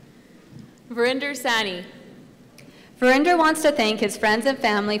 Verinder Sani. Verinder wants to thank his friends and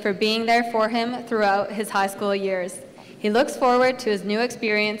family for being there for him throughout his high school years. He looks forward to his new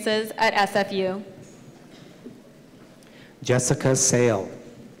experiences at SFU. Jessica Sale.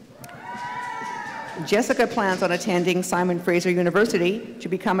 Jessica plans on attending Simon Fraser University to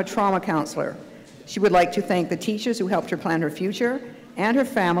become a trauma counselor. She would like to thank the teachers who helped her plan her future and her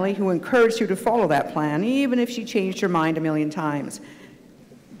family who encouraged her to follow that plan, even if she changed her mind a million times.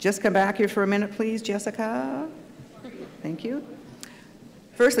 Just come back here for a minute, please, Jessica. Thank you.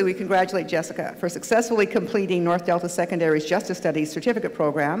 Firstly, we congratulate Jessica for successfully completing North Delta Secondary's Justice Studies Certificate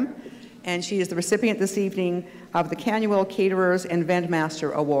Program, and she is the recipient this evening of the Canuel Caterers and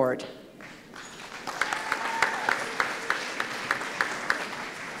Vendmaster Award.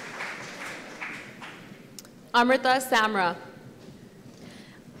 Amrita Samra.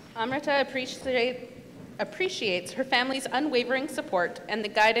 Amrita appreciates her family's unwavering support and the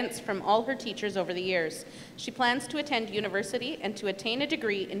guidance from all her teachers over the years. She plans to attend university and to attain a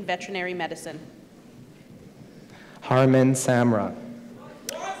degree in veterinary medicine. Harman Samra.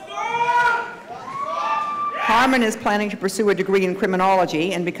 Harman is planning to pursue a degree in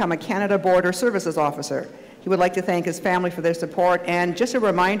criminology and become a Canada Border Services officer. He would like to thank his family for their support, and just a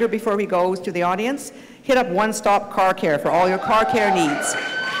reminder before he goes to the audience, hit up One Stop Car Care for all your car care needs.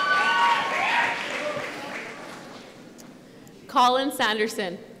 Colin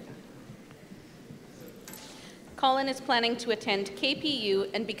Sanderson. Colin is planning to attend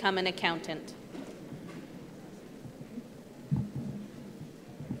KPU and become an accountant.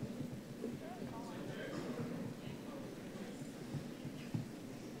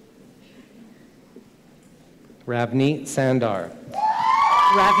 Ravneet Sandar.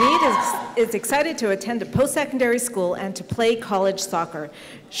 Ravneet is excited to attend a post-secondary school and to play college soccer.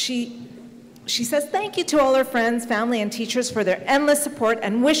 She says thank you to all her friends, family, and teachers for their endless support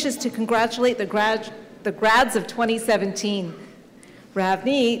and wishes to congratulate the grads of 2017.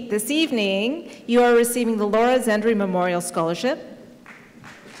 Ravneet, this evening, you are receiving the Laura Zendry Memorial Scholarship.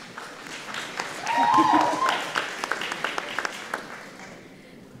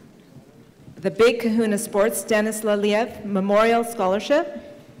 The Big Kahuna Sports Denis Laliev Memorial Scholarship.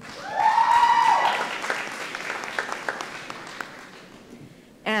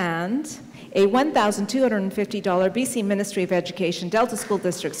 And a $1,250 BC Ministry of Education Delta School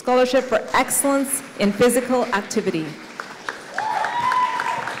District Scholarship for Excellence in Physical Activity.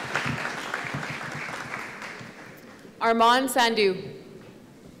 Armand Sandhu.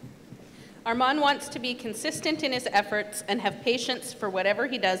 Armand wants to be consistent in his efforts and have patience for whatever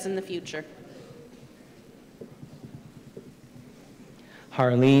he does in the future.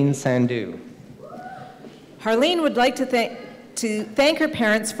 Harleen Sandhu. Harleen would like to thank her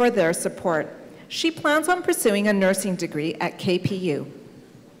parents for their support. She plans on pursuing a nursing degree at KPU.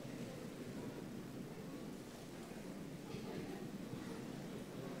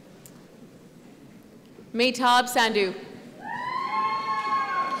 Mehtab Sandhu.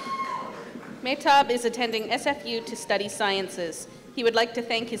 Mehtab is attending SFU to study sciences. He would like to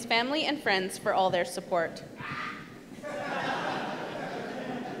thank his family and friends for all their support.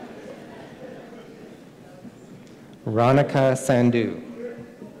 Ronika Sandhu.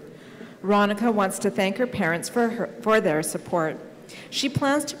 Ronika wants to thank her parents for their support. She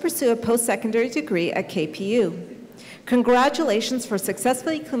plans to pursue a post-secondary degree at KPU. Congratulations for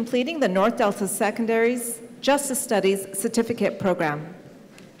successfully completing the North Delta Secondary's Justice Studies Certificate Program.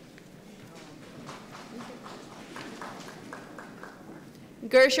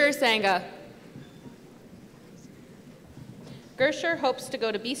 Gersher Sangha. Gersher hopes to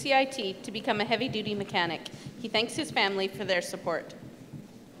go to BCIT to become a heavy-duty mechanic. He thanks his family for their support.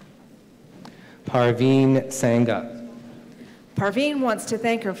 Parveen Sangha. Parveen wants to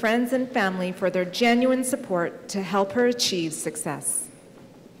thank her friends and family for their genuine support to help her achieve success.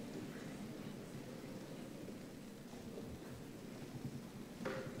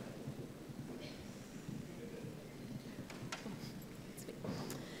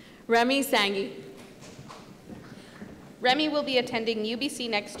 Remy Sangi. Remy will be attending UBC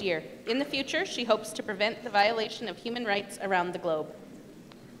next year. In the future, she hopes to prevent the violation of human rights around the globe.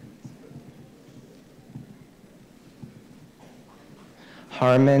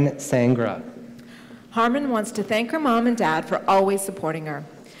 Harman Sangra. Harman wants to thank her mom and dad for always supporting her.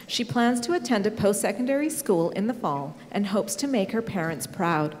 She plans to attend a post-secondary school in the fall and hopes to make her parents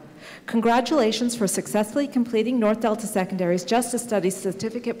proud. Congratulations for successfully completing North Delta Secondary's Justice Studies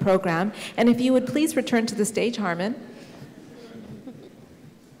Certificate Program, and if you would please return to the stage, Harman.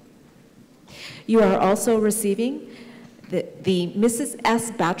 You are also receiving the Mrs.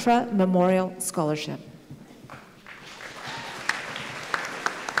 S. Batra Memorial Scholarship.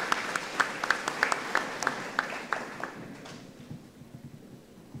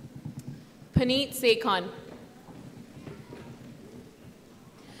 Puneet Sekon.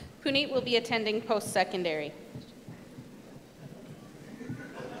 Puneet will be attending post-secondary.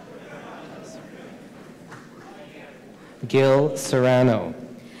 Gil Serrano.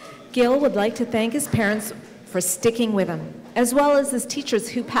 Gil would like to thank his parents for sticking with him, as well as his teachers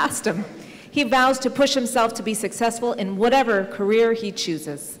who passed him. He vows to push himself to be successful in whatever career he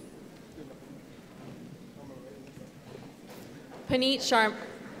chooses. Puneet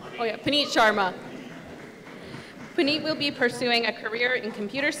Sharma. Puneet will be pursuing a career in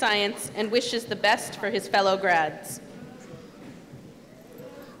computer science and wishes the best for his fellow grads.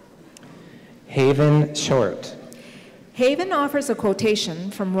 Haven Short. Haven offers a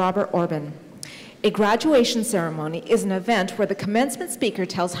quotation from Robert Orban. A graduation ceremony is an event where the commencement speaker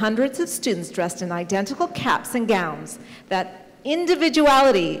tells hundreds of students dressed in identical caps and gowns that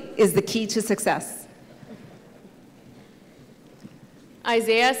individuality is the key to success.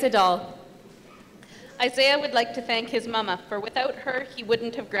 Isaiah Sidal. Isaiah would like to thank his mama, for without her, he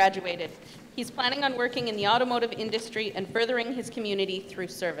wouldn't have graduated. He's planning on working in the automotive industry and furthering his community through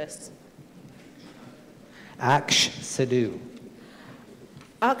service. Aksh Sidhu.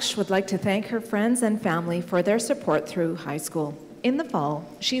 Aksh would like to thank her friends and family for their support through high school. In the fall,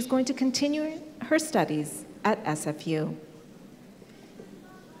 she's going to continue her studies at SFU.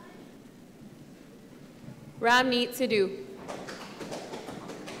 Ramneet Sidhu.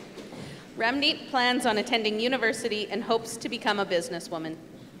 Ramneet plans on attending university and hopes to become a businesswoman.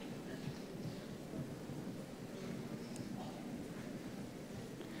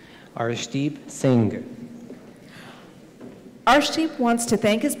 Arshdeep Singh. Arshdeep wants to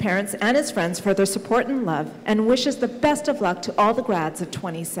thank his parents and his friends for their support and love and wishes the best of luck to all the grads of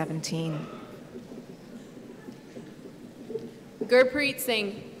 2017. Gurpreet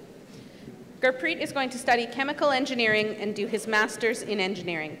Singh. Gurpreet is going to study chemical engineering and do his master's in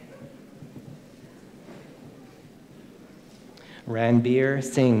engineering. Ranbir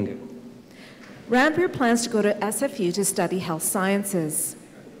Singh. Ranbir plans to go to SFU to study health sciences.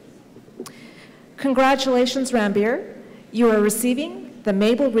 Congratulations, Ranbir. You are receiving the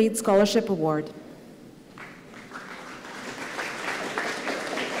Mabel Reed Scholarship Award.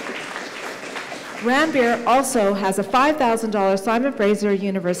 Ranbir also has a $5,000 Simon Fraser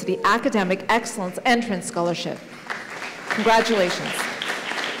University Academic Excellence Entrance Scholarship. Congratulations.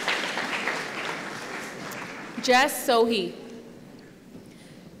 Jess Sohi.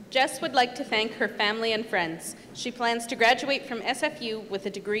 Jess would like to thank her family and friends. She plans to graduate from SFU with a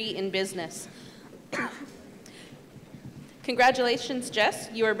degree in business. Congratulations, Jess.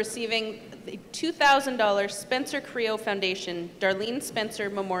 You are receiving the $2,000 Spencer Creo Foundation Darlene Spencer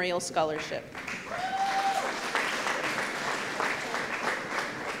Memorial Scholarship.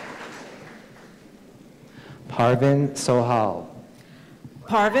 Parvin Sohal.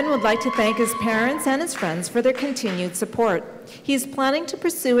 Parvin would like to thank his parents and his friends for their continued support. He is planning to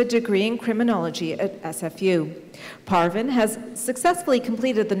pursue a degree in criminology at SFU. Parvin has successfully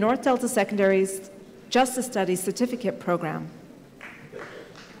completed the North Delta Secondary's Justice Studies Certificate program.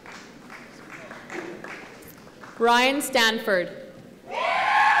 Ryan Stanford.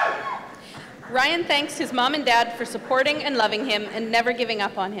 Ryan thanks his mom and dad for supporting and loving him and never giving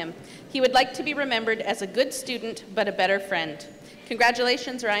up on him. He would like to be remembered as a good student, but a better friend.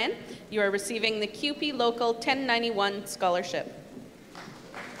 Congratulations, Ryan. You are receiving the CUPE Local 1091 Scholarship.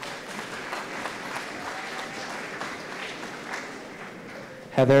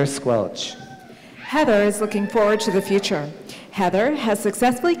 Heather Squelch. Heather is looking forward to the future. Heather has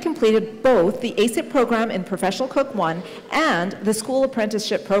successfully completed both the ACIP program in Professional Cook 1 and the School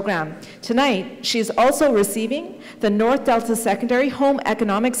Apprenticeship program. Tonight, she is also receiving the North Delta Secondary Home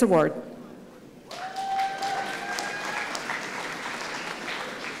Economics Award.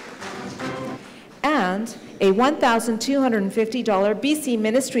 And a $1,250 BC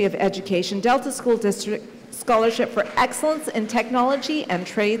Ministry of Education Delta School District Scholarship for Excellence in Technology and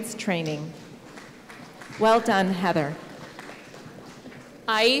Trades Training. Well done, Heather.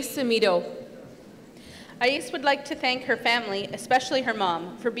 Ais Amido. Ais would like to thank her family, especially her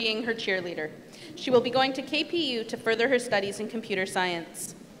mom, for being her cheerleader. She will be going to KPU to further her studies in computer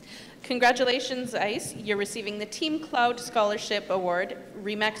science. Congratulations, Ais. You're receiving the Team Cloud Scholarship Award,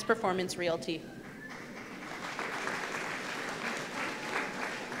 RE/MAX Performance Realty.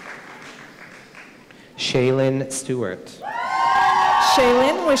 Shaylin Stewart.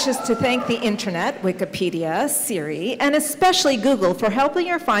 Shaylin wishes to thank the internet, Wikipedia, Siri, and especially Google for helping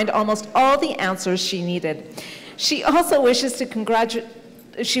her find almost all the answers she needed. She also wishes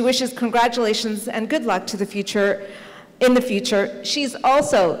congratulations and good luck to the future. In the future,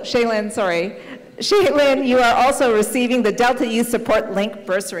 Shaylin, you are also receiving the Delta Youth Support Link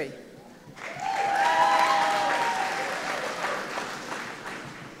bursary.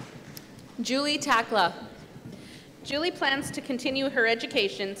 Julie Takla. Julie plans to continue her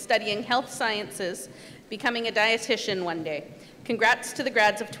education studying health sciences, becoming a dietitian one day. Congrats to the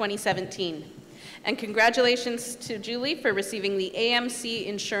grads of 2017. And congratulations to Julie for receiving the AMC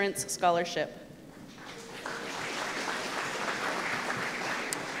Insurance Scholarship.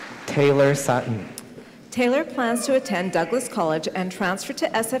 Taylor Sutton. Taylor plans to attend Douglas College and transfer to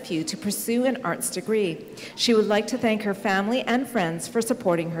SFU to pursue an arts degree. She would like to thank her family and friends for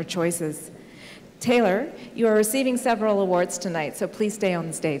supporting her choices. Taylor, you are receiving several awards tonight, so please stay on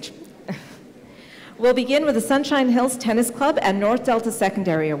the stage. We'll begin with the Sunshine Hills Tennis Club and North Delta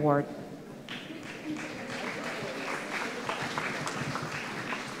Secondary Award.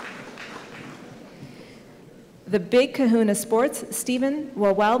 The Big Kahuna Sports Stephen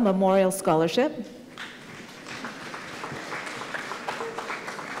Wawel Memorial Scholarship.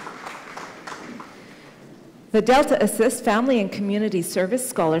 The Delta Assist Family and Community Service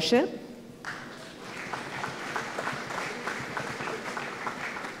Scholarship.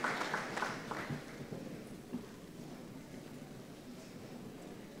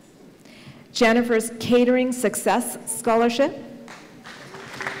 Jennifer's Catering Success Scholarship.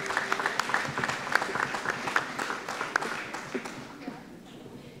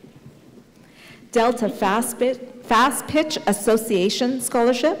 Delta Fast Pitch Association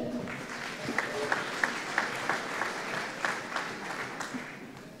Scholarship.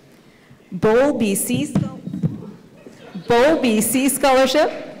 Bowl BC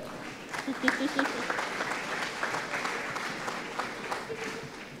Scholarship.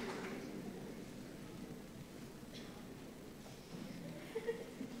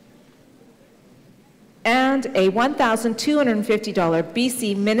 And a $1,250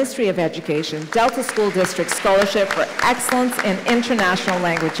 BC Ministry of Education Delta School District Scholarship for Excellence in International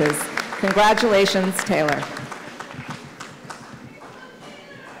Languages. Congratulations, Taylor.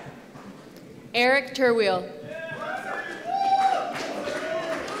 Eric Turwheel.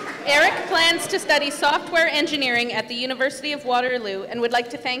 Eric plans to study software engineering at the University of Waterloo and would like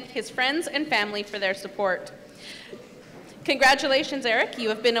to thank his friends and family for their support. Congratulations, Eric. You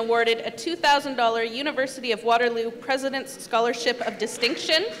have been awarded a $2,000 University of Waterloo President's Scholarship of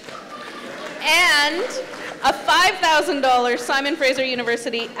Distinction and a $5,000 Simon Fraser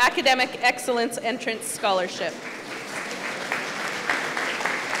University Academic Excellence Entrance Scholarship.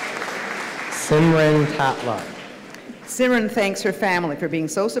 Simran Tatla. Simran thanks her family for being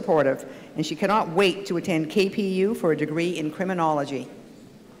so supportive, and she cannot wait to attend KPU for a degree in criminology.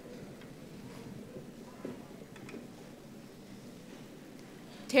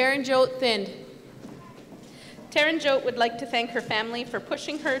 Taranjot Thind. Taranjot would like to thank her family for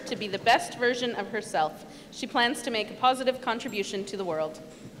pushing her to be the best version of herself. She plans to make a positive contribution to the world.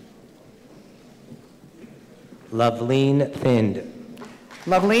 Loveleen Thind.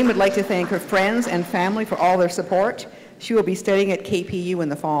 Loveleen would like to thank her friends and family for all their support. She will be studying at KPU in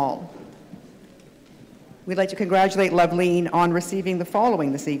the fall. We'd like to congratulate Loveleen on receiving the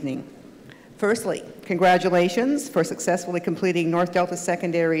following this evening. Firstly, congratulations for successfully completing North Delta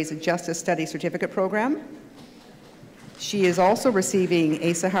Secondary's Justice Studies Certificate Program. She is also receiving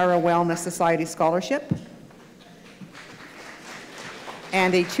a Sahara Wellness Society Scholarship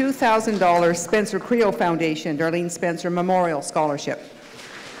and a $2,000 Spencer Creo Foundation Darlene Spencer Memorial Scholarship.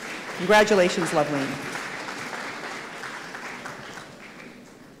 Congratulations, Loveleen.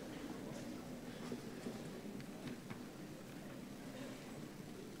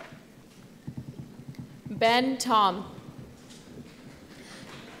 Ben Tom.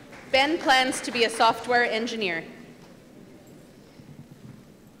 Ben plans to be a software engineer.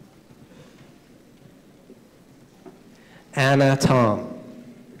 Anna Tom.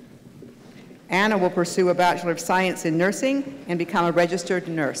 Anna will pursue a Bachelor of Science in Nursing and become a registered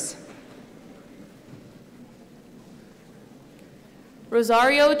nurse.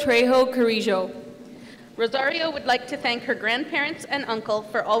 Rosario Trejo Carrillo. Rosario would like to thank her grandparents and uncle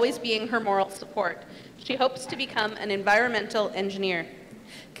for always being her moral support. She hopes to become an environmental engineer.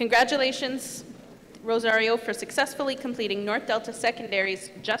 Congratulations, Rosario, for successfully completing North Delta Secondary's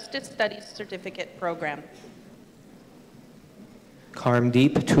Justice Studies Certificate Program.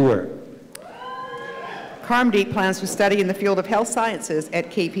 Karmdeep Tour. Karmdeep plans to study in the field of health sciences at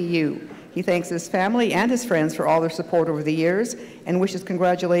KPU. He thanks his family and his friends for all their support over the years and wishes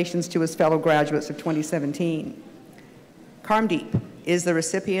congratulations to his fellow graduates of 2017. Karmdeep is the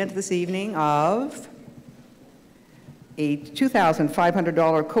recipient this evening of a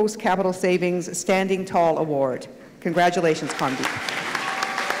 $2,500 Coast Capital Savings Standing Tall Award. Congratulations, Karmdeep.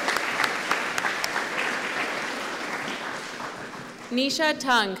 Nisha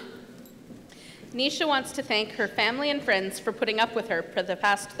Tung. Nisha wants to thank her family and friends for putting up with her for the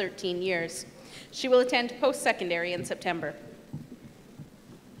past 13 years. She will attend post-secondary in September.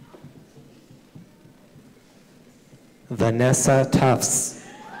 Vanessa Tufts.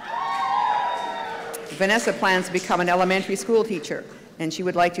 Vanessa plans to become an elementary school teacher, and she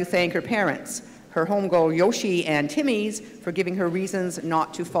would like to thank her parents, her homegirl Yoshi and Timmy's, for giving her reasons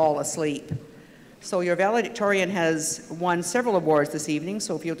not to fall asleep. So your valedictorian has won several awards this evening,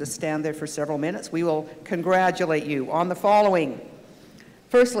 so if you'll just stand there for several minutes, we will congratulate you on the following.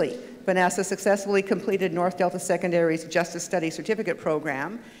 Firstly, Vanessa successfully completed North Delta Secondary's Justice Studies Certificate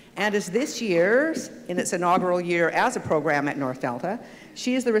Program, and is this year's, in its inaugural year as a program at North Delta,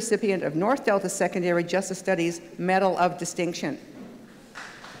 she is the recipient of North Delta Secondary Justice Studies Medal of Distinction.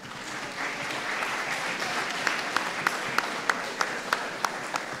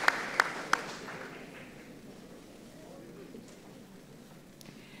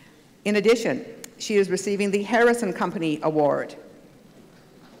 In addition, she is receiving the Harrison Company Award.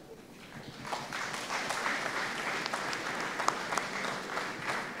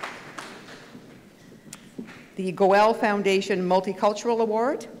 The Goel Foundation Multicultural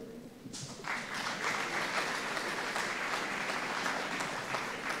Award.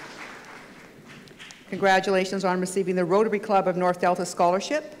 Congratulations on receiving the Rotary Club of North Delta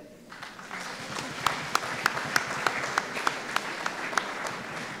Scholarship.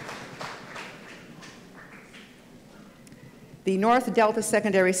 The North Delta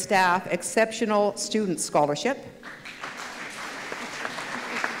Secondary Staff Exceptional Student Scholarship.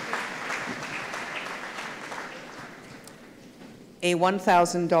 A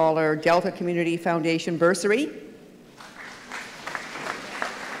 $1,000 Delta Community Foundation bursary.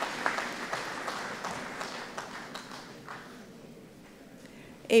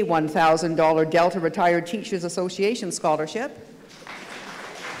 A $1,000 Delta Retired Teachers Association scholarship.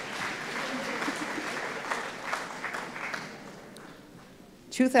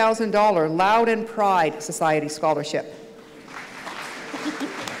 $2,000 Loud and Pride Society scholarship.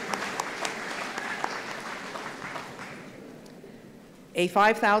 A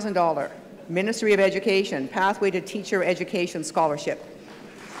 $5,000 Ministry of Education Pathway to Teacher Education scholarship.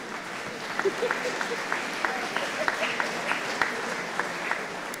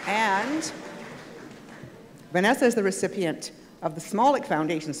 And Vanessa is the recipient of the Smolik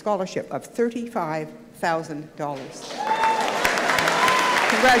Foundation scholarship of $35,000.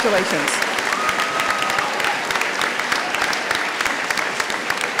 Congratulations.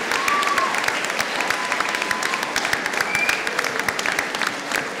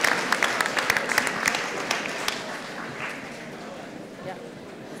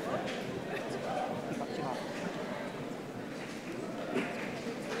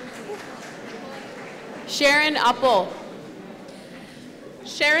 Sharon Uppel.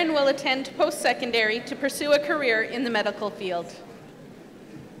 Sharon will attend post-secondary to pursue a career in the medical field.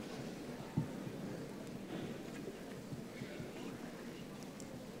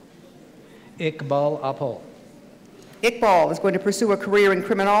 Iqbal Appel. Iqbal is going to pursue a career in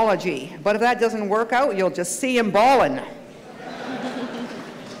criminology, but if that doesn't work out, you'll just see him bawling.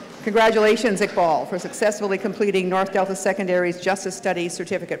 Congratulations, Iqbal, for successfully completing North Delta Secondary's Justice Studies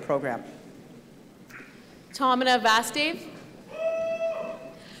Certificate Program. Tomina Vastev.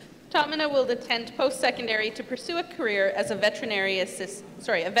 Tomina will attend post-secondary to pursue a career as a veterinary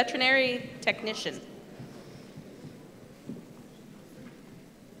technician.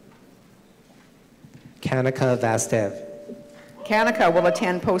 Kanika Vastev. Kanika will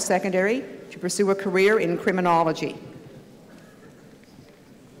attend post-secondary to pursue a career in criminology.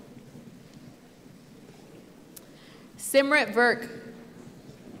 Simrit Virk.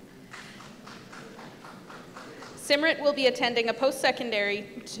 Simrit will be attending a post-secondary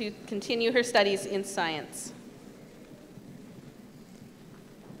to continue her studies in science.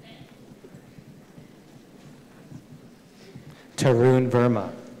 Tarun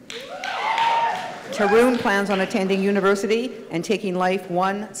Verma. Tarun plans on attending university and taking life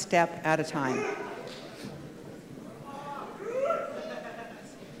one step at a time.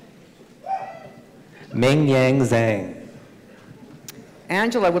 Ming Yang Zhang.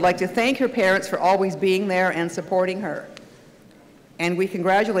 Angela would like to thank her parents for always being there and supporting her. And we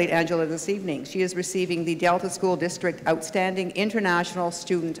congratulate Angela this evening. She is receiving the Delta School District Outstanding International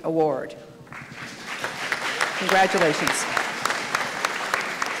Student Award. Congratulations.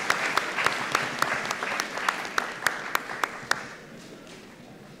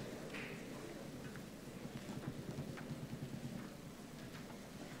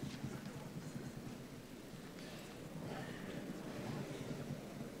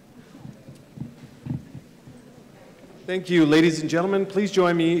 Thank you, ladies and gentlemen. Please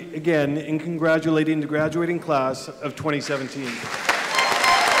join me again in congratulating the graduating class of 2017.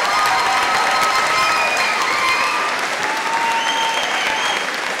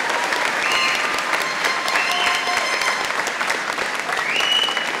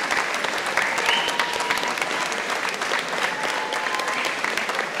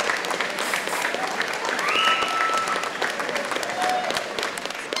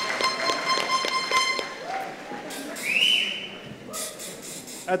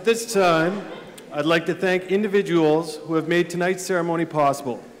 At this time, I'd like to thank individuals who have made tonight's ceremony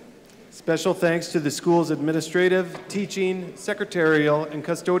possible. Special thanks to the school's administrative, teaching, secretarial, and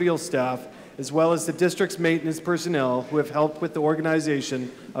custodial staff, as well as the district's maintenance personnel who have helped with the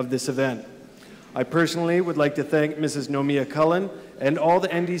organization of this event. I personally would like to thank Mrs. Nomia Cullen and all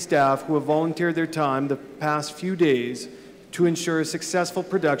the ND staff who have volunteered their time the past few days to ensure a successful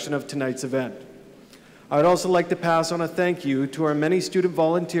production of tonight's event. I would also like to pass on a thank you to our many student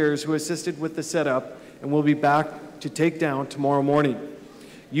volunteers who assisted with the setup and will be back to take down tomorrow morning.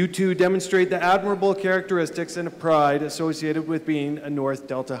 You too demonstrate the admirable characteristics and pride associated with being a North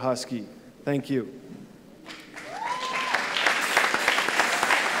Delta Husky. Thank you.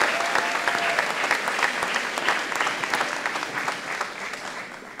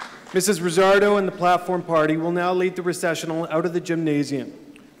 Mrs. Rosardo and the platform party will now lead the recessional out of the gymnasium.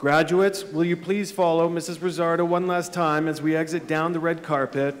 Graduates, will you please follow Mrs. Rosardo one last time as we exit down the red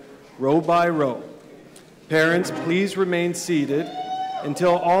carpet, row by row. Parents, please remain seated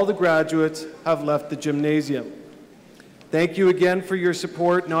until all the graduates have left the gymnasium. Thank you again for your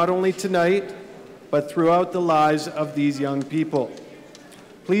support, not only tonight, but throughout the lives of these young people.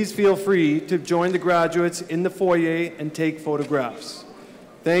 Please feel free to join the graduates in the foyer and take photographs.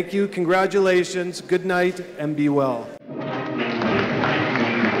 Thank you, congratulations, good night, and be well.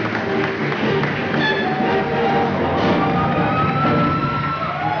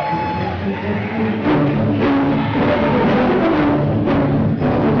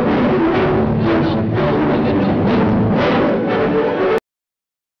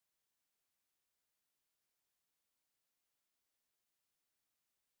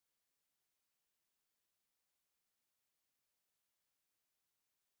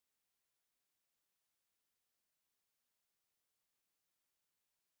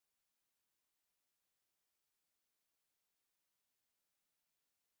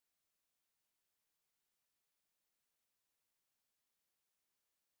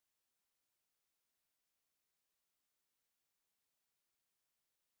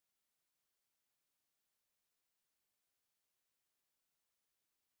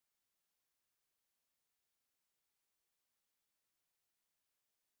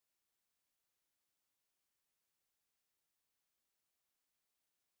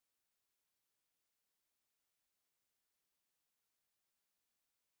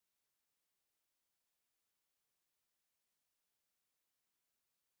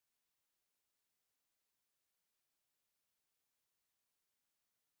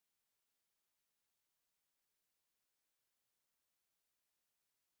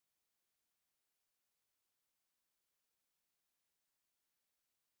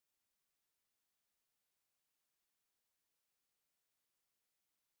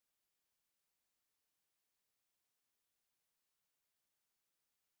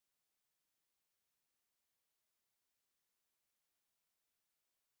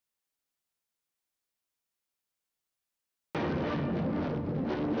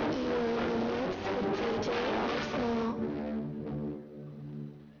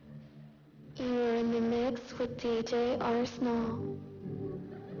 DJ R. Small.